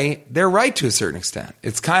the way, they're right to a certain extent.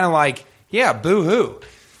 It's kind of like, yeah, boo-hoo.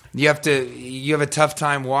 You have a tough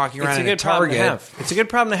time walking around in a Target. It's a good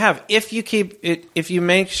problem to have if you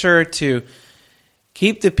make sure to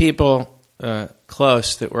keep the people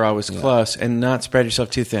close that were always close and not spread yourself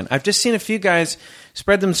too thin. I've just seen a few guys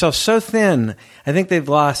spread themselves so thin. I think they've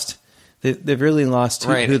really lost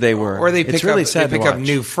who they were. Or they pick up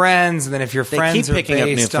new friends, and then if your friends are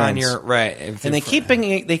based on your right, and they keep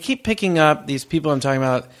picking up these people I'm talking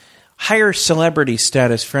about, higher celebrity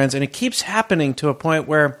status friends, and it keeps happening to a point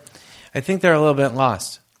where I think they're a little bit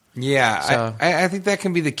lost. Yeah, so, I think that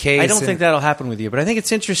can be the case. I don't think that'll happen with you, but I think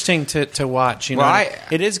it's interesting to watch.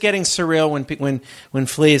 It is getting surreal when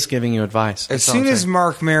Flea is giving you advice. As soon as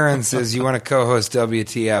Mark Maron says you want to co-host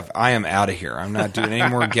WTF, I am out of here. I'm not doing any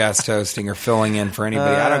more guest hosting or filling in for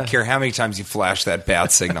anybody. I don't care how many times you flash that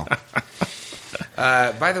bat signal.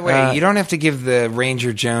 By the way, you don't have to give the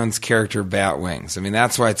Ranger Jones character bat wings. I mean,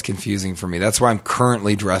 that's why it's confusing for me. That's why I'm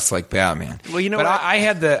currently dressed like Batman. Well, you know but what? I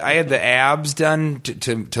had the abs done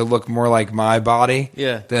to look more like my body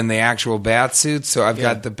than the actual bat suit. So I've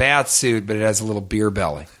got the bat suit, but it has a little beer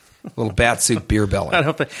belly. A little bat suit beer belly.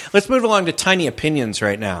 Let's move along to tiny opinions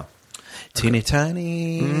right now. Teeny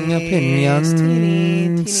tiny opinions.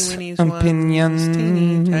 Teeny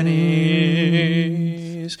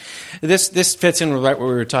tinies. This fits in with what we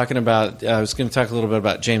were talking about. I was going to talk a little bit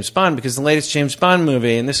about James Bond because the latest James Bond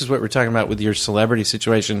movie, and this is what we're talking about with your celebrity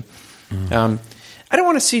situation. I don't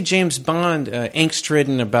want to see James Bond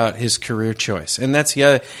angst-ridden about his career choice, and that's the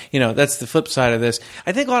other. That's the flip side of this.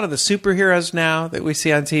 I think a lot of the superheroes now that we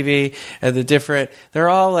see on TV, they're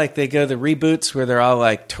all like they go the reboots where they're all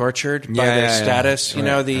like tortured by their status.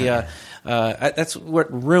 That's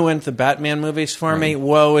what ruined the Batman movies for me.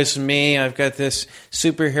 Woe is me! I've got this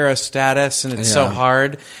superhero status, and it's so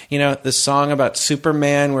hard. The song about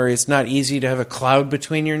Superman where it's not easy to have a cloud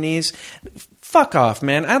between your knees. Fuck off,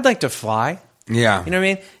 man! I'd like to fly. Yeah. You know what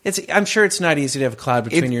I mean? I'm sure it's not easy to have a cloud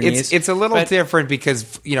between your knees. It's a little different because,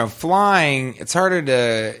 flying, it's harder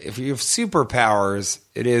to, if you have superpowers,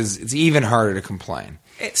 it's even harder to complain.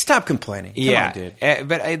 Stop complaining. Come on, dude.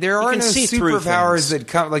 But there are no superpowers that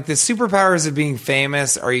come, like the superpowers of being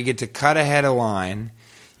famous are you get to cut ahead a line,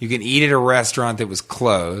 you can eat at a restaurant that was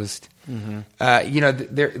closed. They're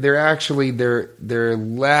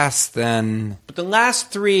less than. But the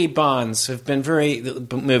last three Bonds have been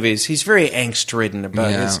movies. He's very angst-ridden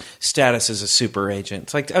about his status as a super agent.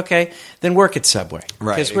 It's like, okay, then work at Subway,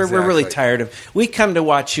 right? Because we're really tired of. We come to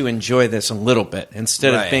watch you enjoy this a little bit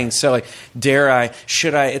instead of being so like, dare I?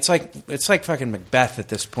 Should I? It's like fucking Macbeth at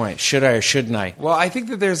this point. Should I or shouldn't I? Well, I think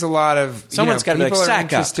that there's a lot of someone's got to be like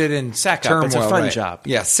sack up. Sack up. It's a fun job.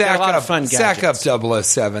 Yeah, sack a lot up. Of fun gadgets. Sack up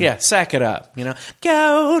 007. Yeah, sack it up.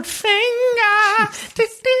 Goldfinger,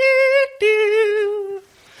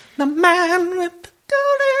 the man with the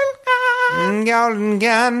golden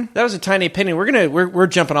gun. That was a tiny opinion. We're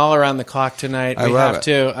jumping all around the clock tonight.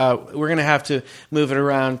 We're gonna have to move it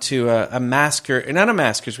around to a masker, not a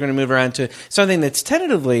maskers. We're gonna move around to something that's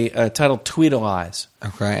tentatively titled Tweedleize.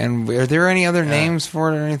 Okay, and are there any other names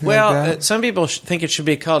for it or anything like that? Some people think it should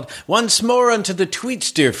be called Once More Unto the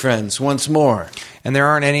Tweets, Dear Friends, Once More. And there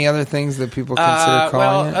aren't any other things that people consider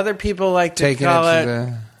calling it? Other people like to call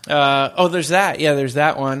it... there's that. Yeah, there's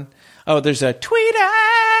that one. Oh, there's a tweet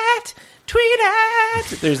at.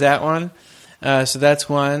 There's that one. So that's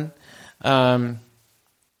one. Some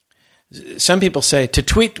people say to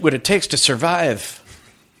tweet what it takes to survive.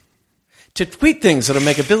 To tweet things that'll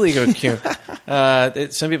make a billy goat cute.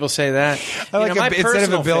 Some people say that. I like instead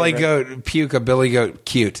of a billy goat puke, a billy goat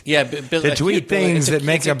cute. Yeah, to tweet things that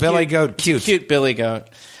make a billy goat cute. Cute billy goat.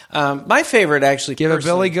 My favorite, actually, give a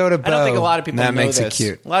billy goat a bow. I don't think a lot of people that know makes this. It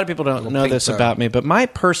cute. A lot of people don't know this about me, but my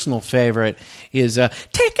personal favorite is taking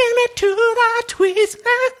it to the tweets.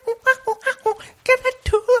 Get it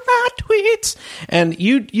to the tweets. And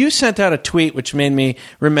you sent out a tweet which made me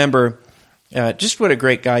remember just what a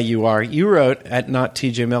great guy you are. You wrote at Not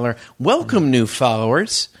TJ Miller, "Welcome, new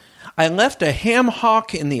followers. I left a ham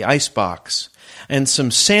hock in the icebox and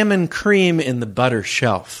some salmon cream in the butter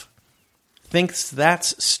shelf. Thinks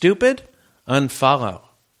that's stupid? Unfollow."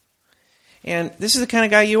 And this is the kind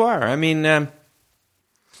of guy you are. I mean, I'm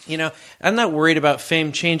not worried about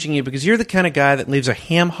fame changing you because you're the kind of guy that leaves a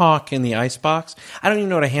ham hock in the icebox. I don't even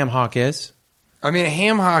know what a ham hock is. I mean, a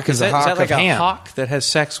ham hock is a hawk of ham. Is that like a hawk that has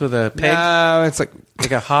sex with a pig? No, it's like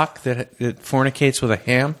a hawk that fornicates with a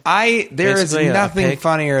ham? There is nothing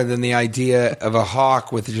funnier than the idea of a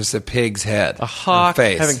hawk with just a pig's head. A hawk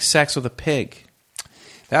having sex with a pig.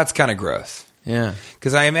 That's kind of gross. Yeah.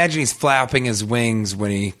 Because I imagine he's flapping his wings when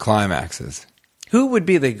he climaxes. Who would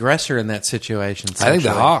be the aggressor in that situation? I think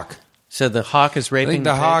the hawk. So the hawk is raping I think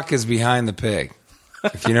the hawk is behind the pig,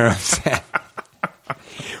 if you know what I'm saying.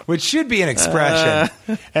 Which should be an expression.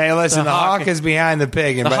 Hey, listen, the hawk is behind the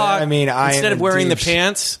pig. And instead of wearing the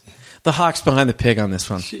pants, the hawk's behind the pig on this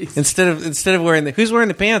one. Jeez. Instead of wearing who's wearing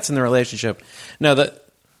the pants in the relationship? No,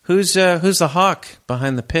 who's the hawk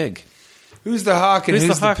behind the pig? Who's the hawk and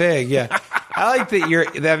who's the pig? Yeah, I like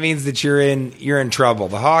that. That means that you're in trouble.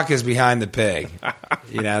 The hawk is behind the pig.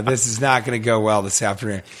 This is not going to go well this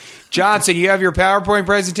afternoon. Johnson, you have your PowerPoint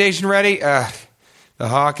presentation ready? The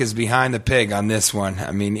hawk is behind the pig on this one.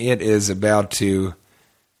 I mean, a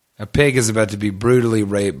pig is about to be brutally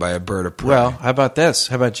raped by a bird of prey. Well, how about this?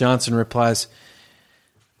 How about Johnson replies,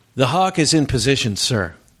 "The hawk is in position,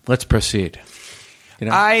 sir. Let's proceed."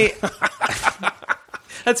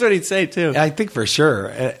 That's what he'd say, too. I think for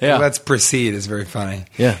sure. Yeah. Let's proceed is very funny.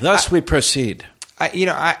 Yeah, thus we proceed.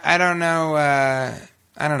 I don't know.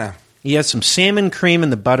 I don't know. You have some salmon cream in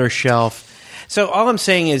the butter shelf. So all I'm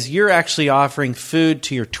saying is you're actually offering food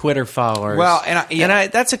to your Twitter followers. Well,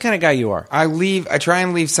 that's the kind of guy you are. I try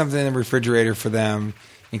and leave something in the refrigerator for them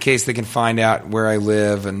in case they can find out where I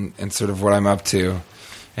live and sort of what I'm up to,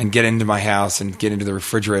 and get into my house and get into the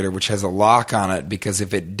refrigerator, which has a lock on it, because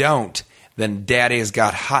if it don't, then Daddy has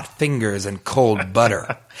got hot fingers and cold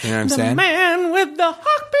butter. You know what I'm saying? The man with the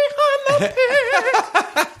hawk behind the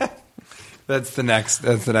pig. That's the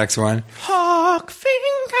next one. Hawk finger.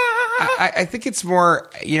 I think it's more,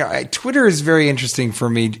 Twitter is very interesting for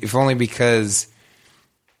me, if only because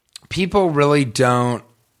people really don't,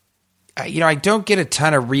 I don't get a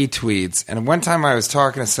ton of retweets. And one time I was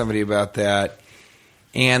talking to somebody about that,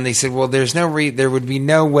 and they said, well, there would be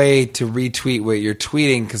no way to retweet what you're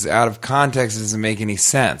tweeting because out of context it doesn't make any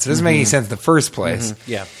sense. It doesn't make any sense in the first place.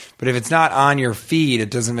 Mm-hmm. Yeah. But if it's not on your feed,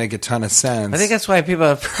 it doesn't make a ton of sense. I think that's why people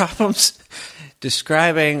have problems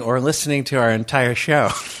describing or listening to our entire show.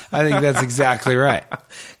 I think that's exactly right.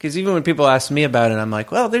 Because even when people ask me about it, I'm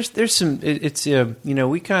like, well, there's some, it's,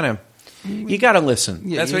 we kind of, you got to listen.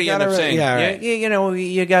 Yeah, that's what you end up saying. Yeah, right.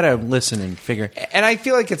 You got to listen and figure. And I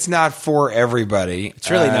feel like it's not for everybody.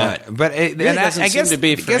 It's really not. But it really doesn't seem to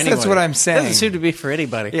be for anybody. That's what I'm saying. It doesn't seem to be for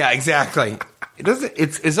anybody. Yeah, exactly.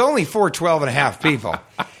 It's only for 12 and a half people.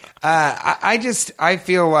 I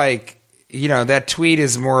feel like, that tweet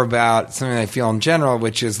is more about something I feel in general,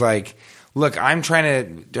 which is like, look, I'm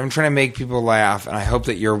trying to make people laugh, and I hope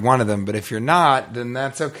that you're one of them. But if you're not, then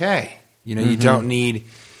that's okay. You don't need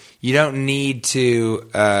to.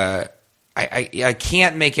 I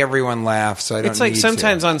can't make everyone laugh, so I don't. It's like need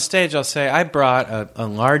sometimes to. On stage I'll say, I brought a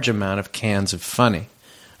large amount of cans of funny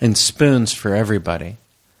and spoons for everybody.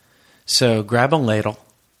 So grab a ladle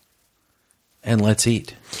and let's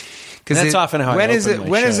eat. Because that's often how I open my show.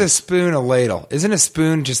 When is a spoon a ladle? Isn't a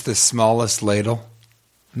spoon just the smallest ladle?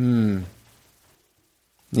 Yeah.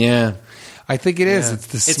 I think it is. It's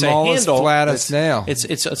the smallest, flattest nail.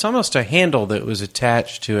 It's almost a handle that was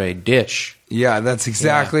attached to a dish. Yeah, that's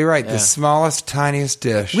exactly right. Yeah. The smallest, tiniest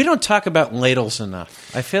dish. We don't talk about ladles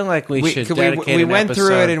enough. I feel like we should dedicate we an went episode.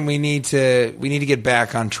 through it, and we need to get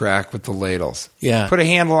back on track with the ladles. Yeah. Put a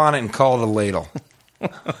handle on it and call it a ladle.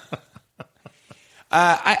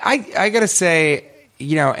 I got to say,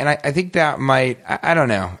 and I think that might, I don't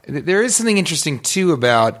know. There is something interesting, too,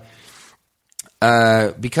 about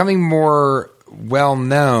becoming more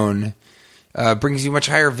well-known brings you much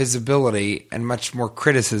higher visibility and much more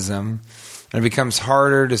criticism. And it becomes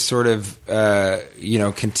harder to sort of,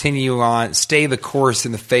 continue on, stay the course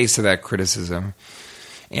in the face of that criticism.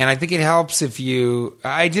 And I think it helps if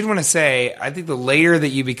I did want to say, I think the later that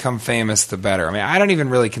you become famous, the better. I mean, I don't even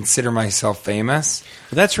really consider myself famous.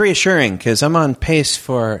 Well, that's reassuring because I'm on pace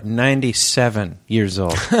for 97 years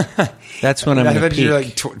old. That's when I'm going to peak. You're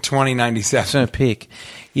like 2097. That's when I peak.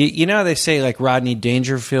 You know how they say like Rodney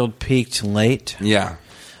Dangerfield peaked late? Yeah.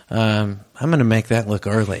 I'm going to make that look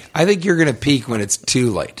early. I think you're going to peak when it's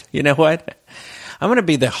too late. You know what? I'm going to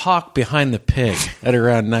be the hawk behind the pig at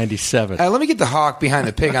around 97. Let me get the hawk behind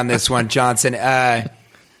the pig on this one, Johnson. So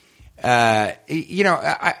I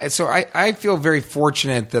feel very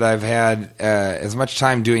fortunate that I've had as much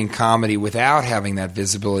time doing comedy without having that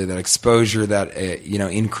visibility, that exposure, that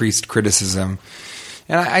increased criticism.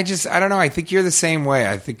 And I don't know. I think you're the same way.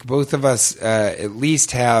 I think both of us at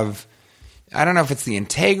least have. I don't know if it's the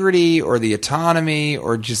integrity or the autonomy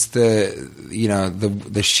or just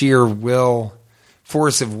the sheer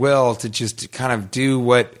force of will to just kind of do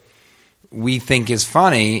what we think is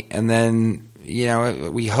funny, and then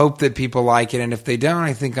we hope that people like it, and if they don't,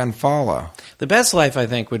 I think unfollow. The best life, I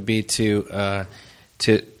think, would be to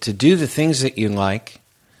do the things that you like,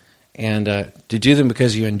 and to do them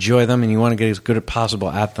because you enjoy them and you want to get as good as possible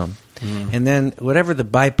at them. And then whatever the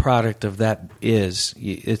byproduct of that is,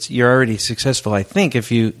 you're already successful. I think if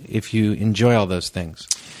you enjoy all those things.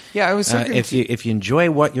 Yeah, I was thinking if you enjoy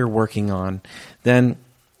what you're working on, then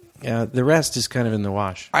the rest is kind of in the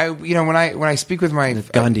wash. When I speak with my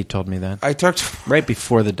Gandhi told me that. I talked right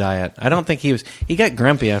before the diet. I don't think he got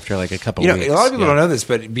grumpy after like a couple of weeks. A lot of people don't know this,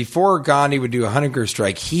 but before Gandhi would do a hunger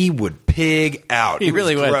strike, he would pig out. He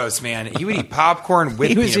really was would. Gross, man. He would eat popcorn with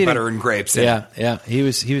peanut butter and grapes. Yeah. He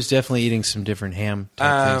was definitely eating some different ham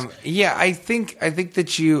type things. Yeah, I think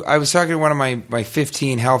that I was talking to one of my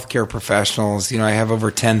 15 healthcare professionals. I have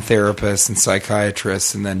over 10 therapists and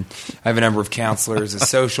psychiatrists, and then I have a number of counselors, a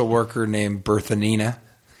social worker named Berthanina.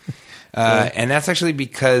 And that's actually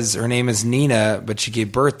because her name is Nina, but she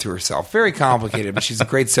gave birth to herself. Very complicated, but she's a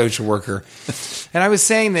great social worker. And I was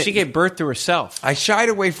saying that She gave birth to herself. I shied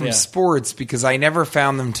away from sports because I never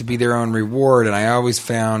found them to be their own reward, and I always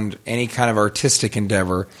found any kind of artistic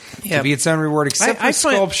endeavor to be its own reward, except for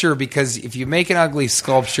sculpture, because if you make an ugly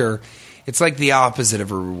sculpture, it's like the opposite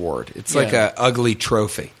of a reward. It's like an ugly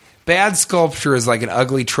trophy. Bad sculpture is like an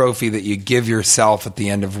ugly trophy that you give yourself at the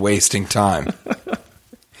end of wasting time.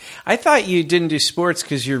 I thought you didn't do sports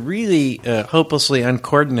because you're really hopelessly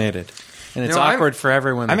uncoordinated. And it's awkward for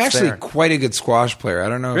everyone that's I'm actually there. quite a good squash player. I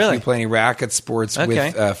don't know if you play any racket sports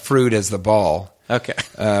with fruit as the ball. Okay.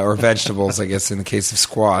 Or vegetables, I guess, in the case of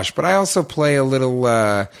squash. But I also play a little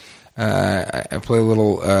I play a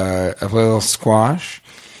little squash.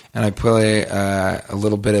 And I play a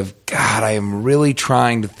little bit of, God, I am really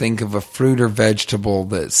trying to think of a fruit or vegetable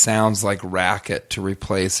that sounds like racket to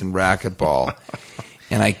replace in racquetball.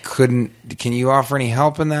 And I couldn't. Can you offer any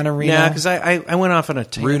help in that arena? Yeah, because I went off on a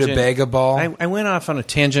tangent. Rutabaga ball? I went off on a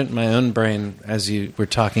tangent in my own brain as you were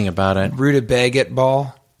talking about it. Rutabaga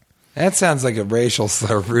ball? That sounds like a racial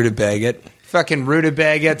slur, rutabaga. Fucking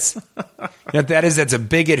rutabagas. You know what that is? That's a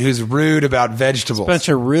bigot who's rude about vegetables. A bunch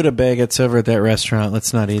of rutabagas over at that restaurant.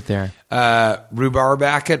 Let's not eat there. Rhubarb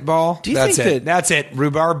ball. That's it.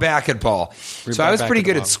 Rhubarb ball. So I was pretty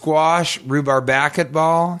good at squash, rhubarb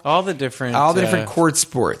ball. All the different court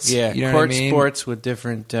sports. Yeah, you know court what I mean? sports with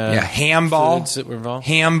different handball. foods that were involved.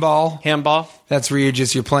 Handball. That's where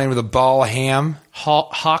you're playing with a ball of ham.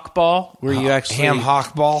 Hawk ball, where you actually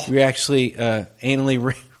Hamhawk Ball. You actually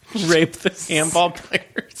anally rape the handball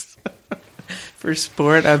players for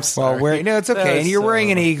sport. I'm sorry. No, it's okay. And you're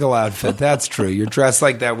wearing an eagle outfit. That's true. You're dressed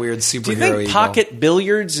like that weird superhero Do you think eagle. pocket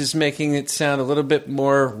billiards is making it sound a little bit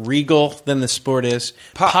more regal than the sport is?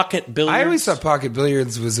 Pocket billiards? I always thought pocket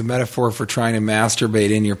billiards was a metaphor for trying to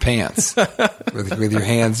masturbate in your pants with your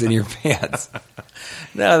hands in your pants.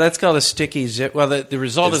 No, that's called a sticky zip. Well, the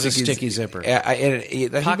result is a sticky zipper. I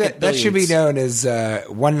think that should be known as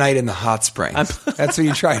one night in the hot springs. That's when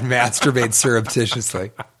you try and masturbate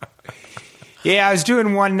surreptitiously. Yeah, I was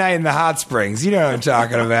doing one night in the hot springs. You know what I'm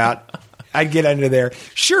talking about. I'd get under there.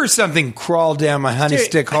 Sure, something crawled down my honey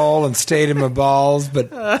stick hole and stayed in my balls,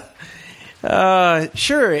 but...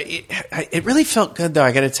 Sure. It really felt good, though,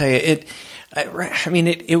 I got to tell you.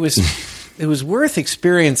 It was... It was worth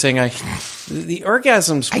experiencing. The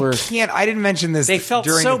orgasms were... I didn't mention this. They felt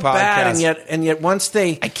during so the podcast. Bad, and yet once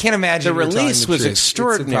they... I can't imagine the release was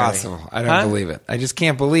extraordinary. It's impossible. I don't believe it. I just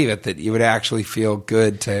can't believe it that you would actually feel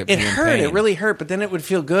good to... It hurt. It really hurt, but then it would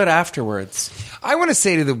feel good afterwards. I want to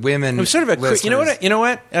say to the women... It was sort of a... listeners, You know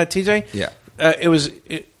what, TJ? Yeah.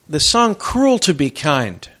 The song "Cruel to Be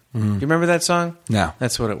Kind." Do you remember that song? No.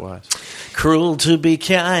 That's what it was. Cruel to be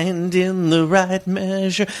kind in the right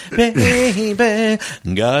measure, baby.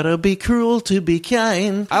 Gotta be cruel to be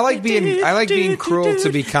kind. I like being cruel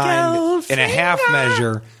to be kind in a half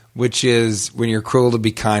measure, which is when you're cruel to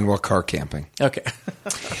be kind while car camping. Okay.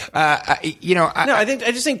 I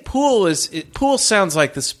just think pool sounds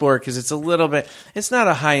like the sport because it's a little bit. It's not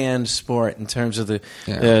a high end sport in terms of the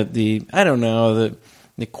I don't know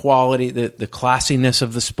the quality, the classiness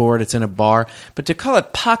of the sport. It's in a bar. But to call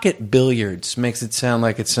it pocket billiards makes it sound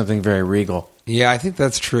like it's something very regal. Yeah, I think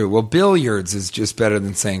that's true. Well, billiards is just better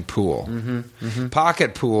than saying pool.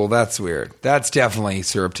 Pocket pool, that's weird. That's definitely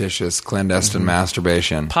surreptitious, clandestine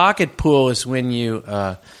masturbation. Pocket pool is when you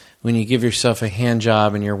give yourself a hand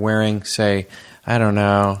job and you're wearing, say, I don't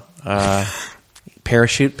know,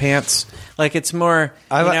 parachute pants. Like it's more.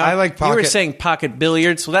 I like pocket. You were saying pocket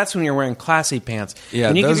billiards. Well, that's when you're wearing classy pants. Yeah,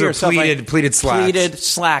 when you those give are yourself pleated slacks. Pleated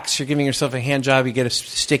slacks. You're giving yourself a hand job. You get a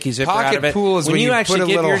sticky zipper pocket out of it. Pocket pool is when you put a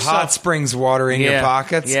little hot springs water in your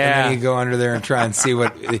pockets, and then you go under there and try and see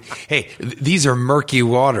what. Hey, these are murky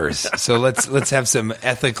waters, so let's have some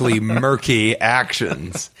ethically murky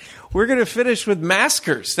actions. We're going to finish with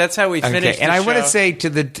maskers. That's how we finish the and I show. want to say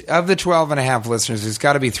of the 12 and a half listeners, there's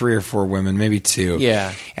got to be 3 or 4 women, maybe 2.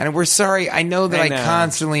 Yeah. And we're sorry. I know that I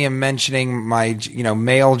constantly am mentioning my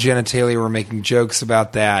male genitalia. We're making jokes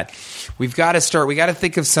about that. We've got to start. We got to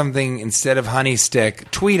think of something instead of honey stick.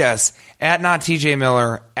 Tweet us at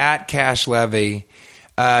 @NotTJMiller, @CashLevy.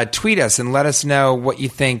 Tweet us and let us know what you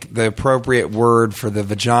think the appropriate word for the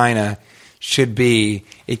vagina should be.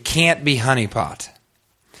 It can't be honeypot.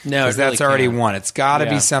 No, because that's already one. It's got to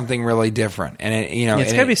be something really different, and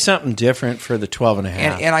it's got to be something different for the 12 and a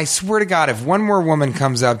half. And I swear to God, if one more woman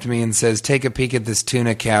comes up to me and says, "Take a peek at this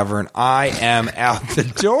tuna cavern," I am out the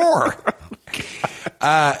door.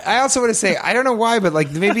 I also want to say, I don't know why, but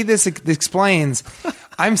maybe this explains.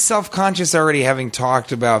 I'm self-conscious already having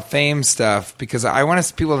talked about fame stuff because I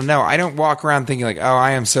want people to know I don't walk around thinking like, oh,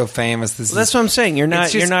 I am so famous. That's what I'm saying. You're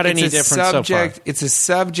not any different so far. It's a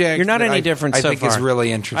subject. You're not any different so far. I think is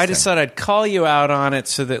really interesting. I just thought I'd call you out on it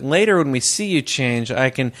so that later when we see you change,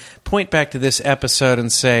 I can point back to this episode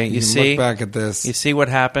and say, you see, look back at this. You see what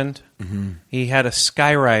happened? Mm-hmm. He had a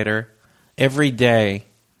skywriter every day.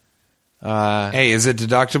 Hey, is it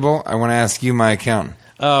deductible? I want to ask you, my accountant.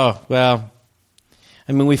 Oh, well,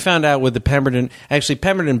 I mean, we found out with the Pemberton... Actually,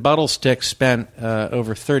 Pemberton Buttlestick spent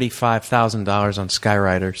over $35,000 on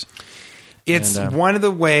skywriters. It's one of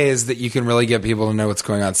the ways that you can really get people to know what's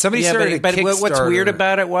going on. Somebody started a Kickstarter. What's weird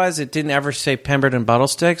about it was it didn't ever say Pemberton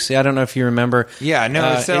Buttlesticks. I don't know if you remember. Yeah,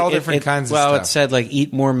 no, it said all different kinds of stuff. Well, it said, like,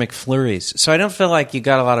 eat more McFlurries. So I don't feel like you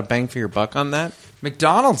got a lot of bang for your buck on that.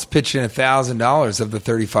 McDonald's pitched in $1,000 of the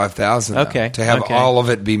 $35,000 to have all of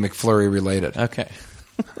it be McFlurry related. Okay.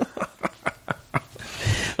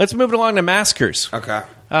 Let's move it along to maskers. Okay.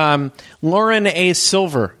 Lauren A.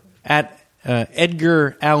 Silver at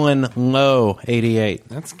Edgar Allan Lowe, 88.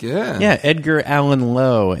 That's good. Yeah, Edgar Allan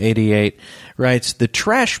Lowe, 88, writes, "The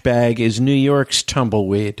trash bag is New York's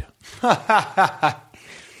tumbleweed."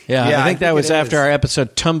 Yeah, I think that was after our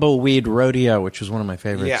episode Tumbleweed Rodeo, which was one of my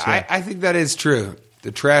favorites. Yeah, I think that is true.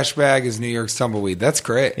 The trash bag is New York's tumbleweed. That's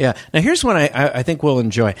great. Yeah. Now, here's one I think we'll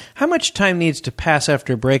enjoy. How much time needs to pass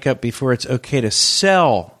after a breakup before it's okay to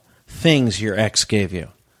sell things your ex gave you?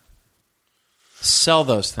 Sell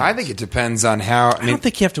those things. I think it depends on how... I don't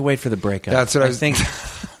think you have to wait for the breakup. That's what I think. In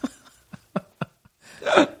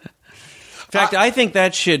fact, I think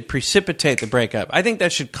that should precipitate the breakup. I think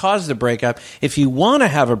that should cause the breakup. If you want to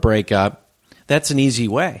have a breakup, that's an easy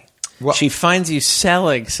way. Well, she finds you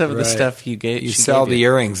selling some of the stuff you gave. You sell the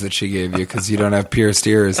earrings that she gave you because you don't have pierced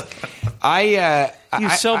ears. You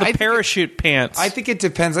sell the parachute pants. I think it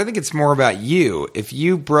depends. I think it's more about you. If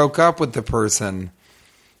you broke up with the person,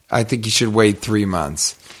 I think you should wait 3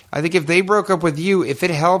 months. I think if they broke up with you, if it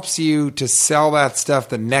helps you to sell that stuff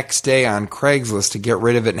the next day on Craigslist to get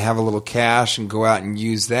rid of it and have a little cash and go out and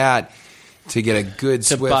use that to get a good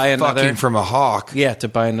swift fucking from a hawk. Yeah, to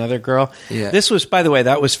buy another girl. Yeah. This was, by the way,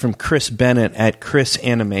 that was from Chris Bennett at Chris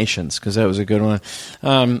Animations, because that was a good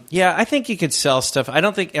one. Yeah, I think you could sell stuff. I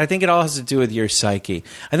think it all has to do with your psyche.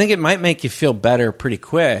 I think it might make you feel better pretty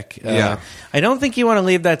quick. Yeah. I don't think you want to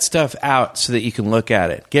leave that stuff out so that you can look at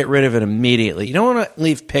it. Get rid of it immediately. You don't want to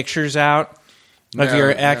leave pictures out of your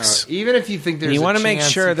ex. No. Even if you think there's you want to make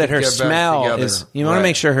sure that her smell is. You want to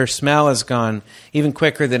make sure her smell is gone even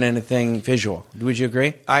quicker than anything visual. Would you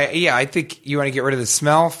agree? I think you want to get rid of the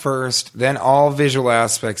smell first, then all visual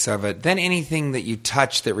aspects of it, then anything that you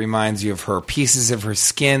touch that reminds you of her, pieces of her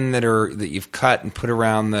skin that you've cut and put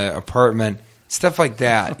around the apartment, stuff like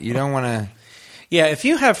that. You don't want to. Yeah, if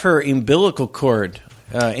you have her umbilical cord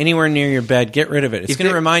anywhere near your bed, get rid of it. It's going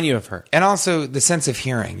to remind you of her. And also the sense of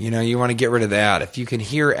hearing. You want to get rid of that. If you can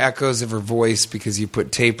hear echoes of her voice because you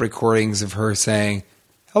put tape recordings of her saying,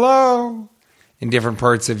 hello, in different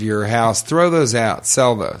parts of your house, throw those out.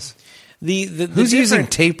 Sell those. Who's using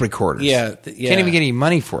tape recorders? Yeah. Can't even get any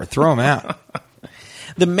money for it. Throw them out.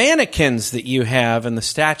 The mannequins that you have and the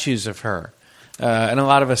statues of her. And a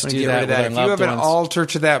lot of us do that. If you have an altar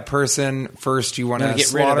to that person, first you want to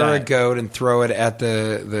slaughter a goat and throw it at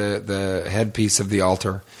the headpiece of the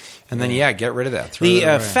altar. And then, get rid of that.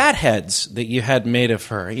 The fat heads that you had made of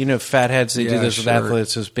her. You know, fat heads, they do this with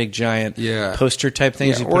athletes, those big, giant poster type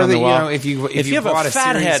things you put on the wall. If you have a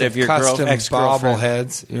fat head of your ex-girlfriend,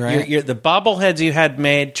 bobbleheads, right? The bobbleheads you had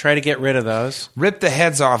made, try to get rid of those. Rip the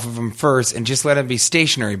heads off of them first and just let them be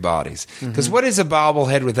stationary bodies. Because what is a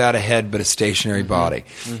bobblehead without a head but a stationary body?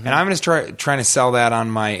 And I'm going to trying to sell that on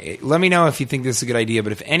my... Let me know if you think this is a good idea,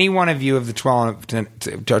 but if any one of you of the 12...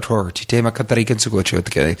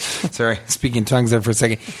 Sorry, speaking tongues there for a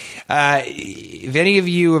second. If any of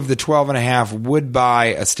you of the 12 and a half would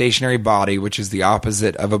buy a stationary body, which is the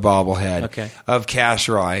opposite of a bobblehead, of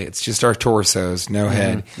Cashrai, it's just our torsos, no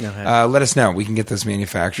head. Let us know. We can get this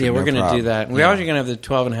manufactured. Yeah, we're going to do that. We're also going to have the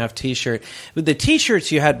 12 and a half T-shirt. With the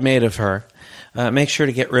T-shirts you had made of her, make sure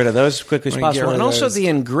to get rid of those as quickly as possible. And also the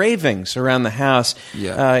engravings around the house.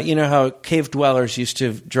 Yeah. You know how cave dwellers used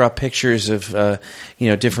to draw pictures of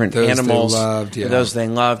different animals. Those they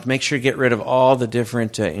loved. Make sure to get rid of all the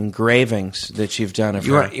different engravings that you've done of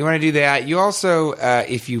her. You want to do that. You also,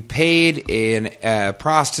 if you paid a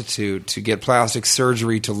prostitute to get plastic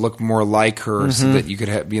surgery to look more like her so that you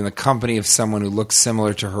could be in the company of someone who looks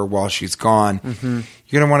similar to her while she's gone,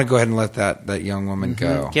 You're going to want to go ahead and let that young woman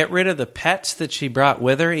go. Get rid of the pets that she brought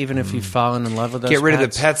with her, even if you've fallen in love with those Get rid pets.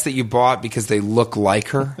 of the pets that you bought because they look like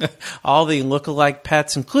her. All the look-alike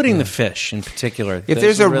pets, including the fish in particular. If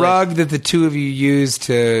there's a rug that the two of you use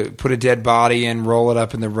to put a dead body in, roll it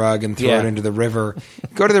up in the rug and throw it into the river,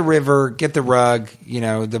 go to the river, get the rug.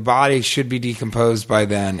 The body should be decomposed by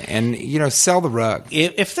then. And, sell the rug.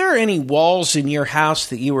 If there are any walls in your house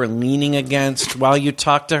that you were leaning against while you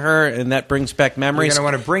talk to her and that brings back memories,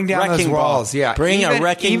 want to bring down those walls. Yeah, bring a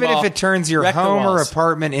wrecking ball. Even if it turns your home or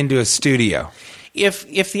apartment into a studio.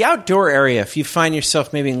 If the outdoor area, if you find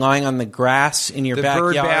yourself maybe lying on the grass in your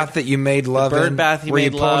backyard, the bird bath that you made love in, where you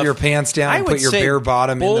pulled your pants down and put your bare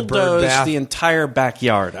bottom in the bird bath, the entire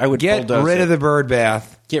backyard. I would get rid of the bird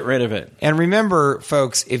bath. Get rid of it. And remember,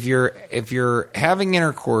 folks, if you're having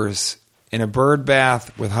intercourse in a bird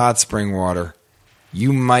bath with hot spring water,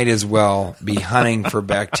 you might as well be hunting for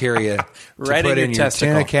bacteria to put in your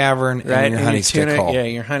tuna cavern and your honeysuckle.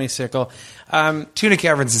 Your honeysuckle. Tuna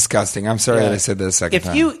cavern's disgusting. I'm sorry that I said that a second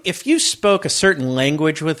time. If you spoke a certain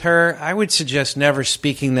language with her, I would suggest never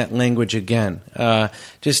speaking that language again,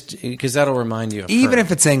 just because that'll remind you of Even her.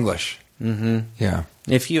 if it's English. Mm-hmm. Yeah.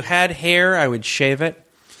 If you had hair, I would shave it.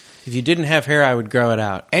 If you didn't have hair, I would grow it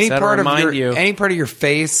out. Any part of your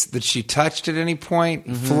face that she touched at any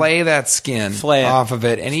point, flay that skin off of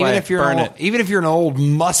it. And even if you're an old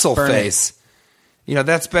muscle face,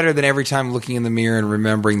 that's better than every time looking in the mirror and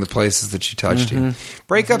remembering the places that she touched you.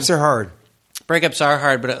 Breakups are hard. Breakups are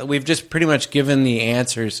hard, but we've just pretty much given the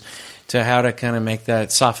answers to how to kind of make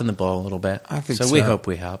that soften the blow a little bit. I think so. We hope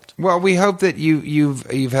we helped. Well, we hope that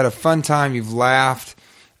you've had a fun time, you've laughed.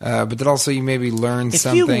 But that also you maybe learned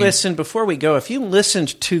something. Before we go, if you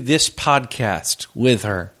listened to this podcast with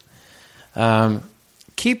her,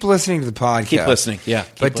 keep listening to the podcast. Keep listening, yeah.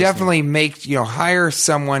 Definitely hire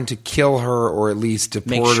someone to kill her or at least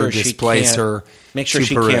deport or displace her. Make sure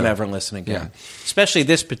she can't ever listen again. Yeah. Especially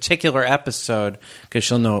this particular episode, because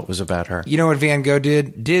she'll know it was about her. You know what Van Gogh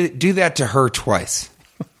did? Do that to her twice.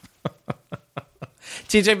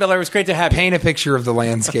 TJ Miller, it was great to have you. Paint a picture of the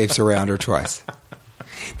landscapes around her twice.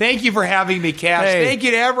 Thank you for having me, Cash. Hey. Thank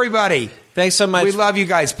you to everybody. Thanks so much. We love you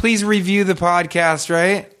guys. Please review the podcast,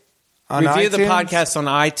 right? Review the podcast on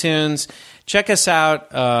iTunes. Check us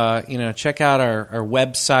out. Check out our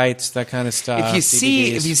websites, that kind of stuff. If you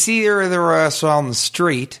see us on the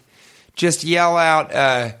street, just yell out,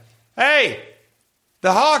 "Hey,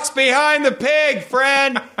 the hawk's behind the pig,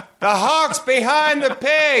 friend! The hawk's behind the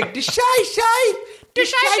pig! Shy.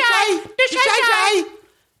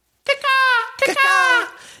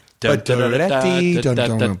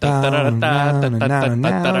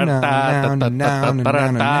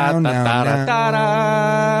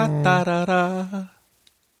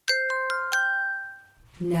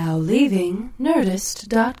 Now leaving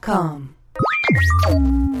Nerdist.com.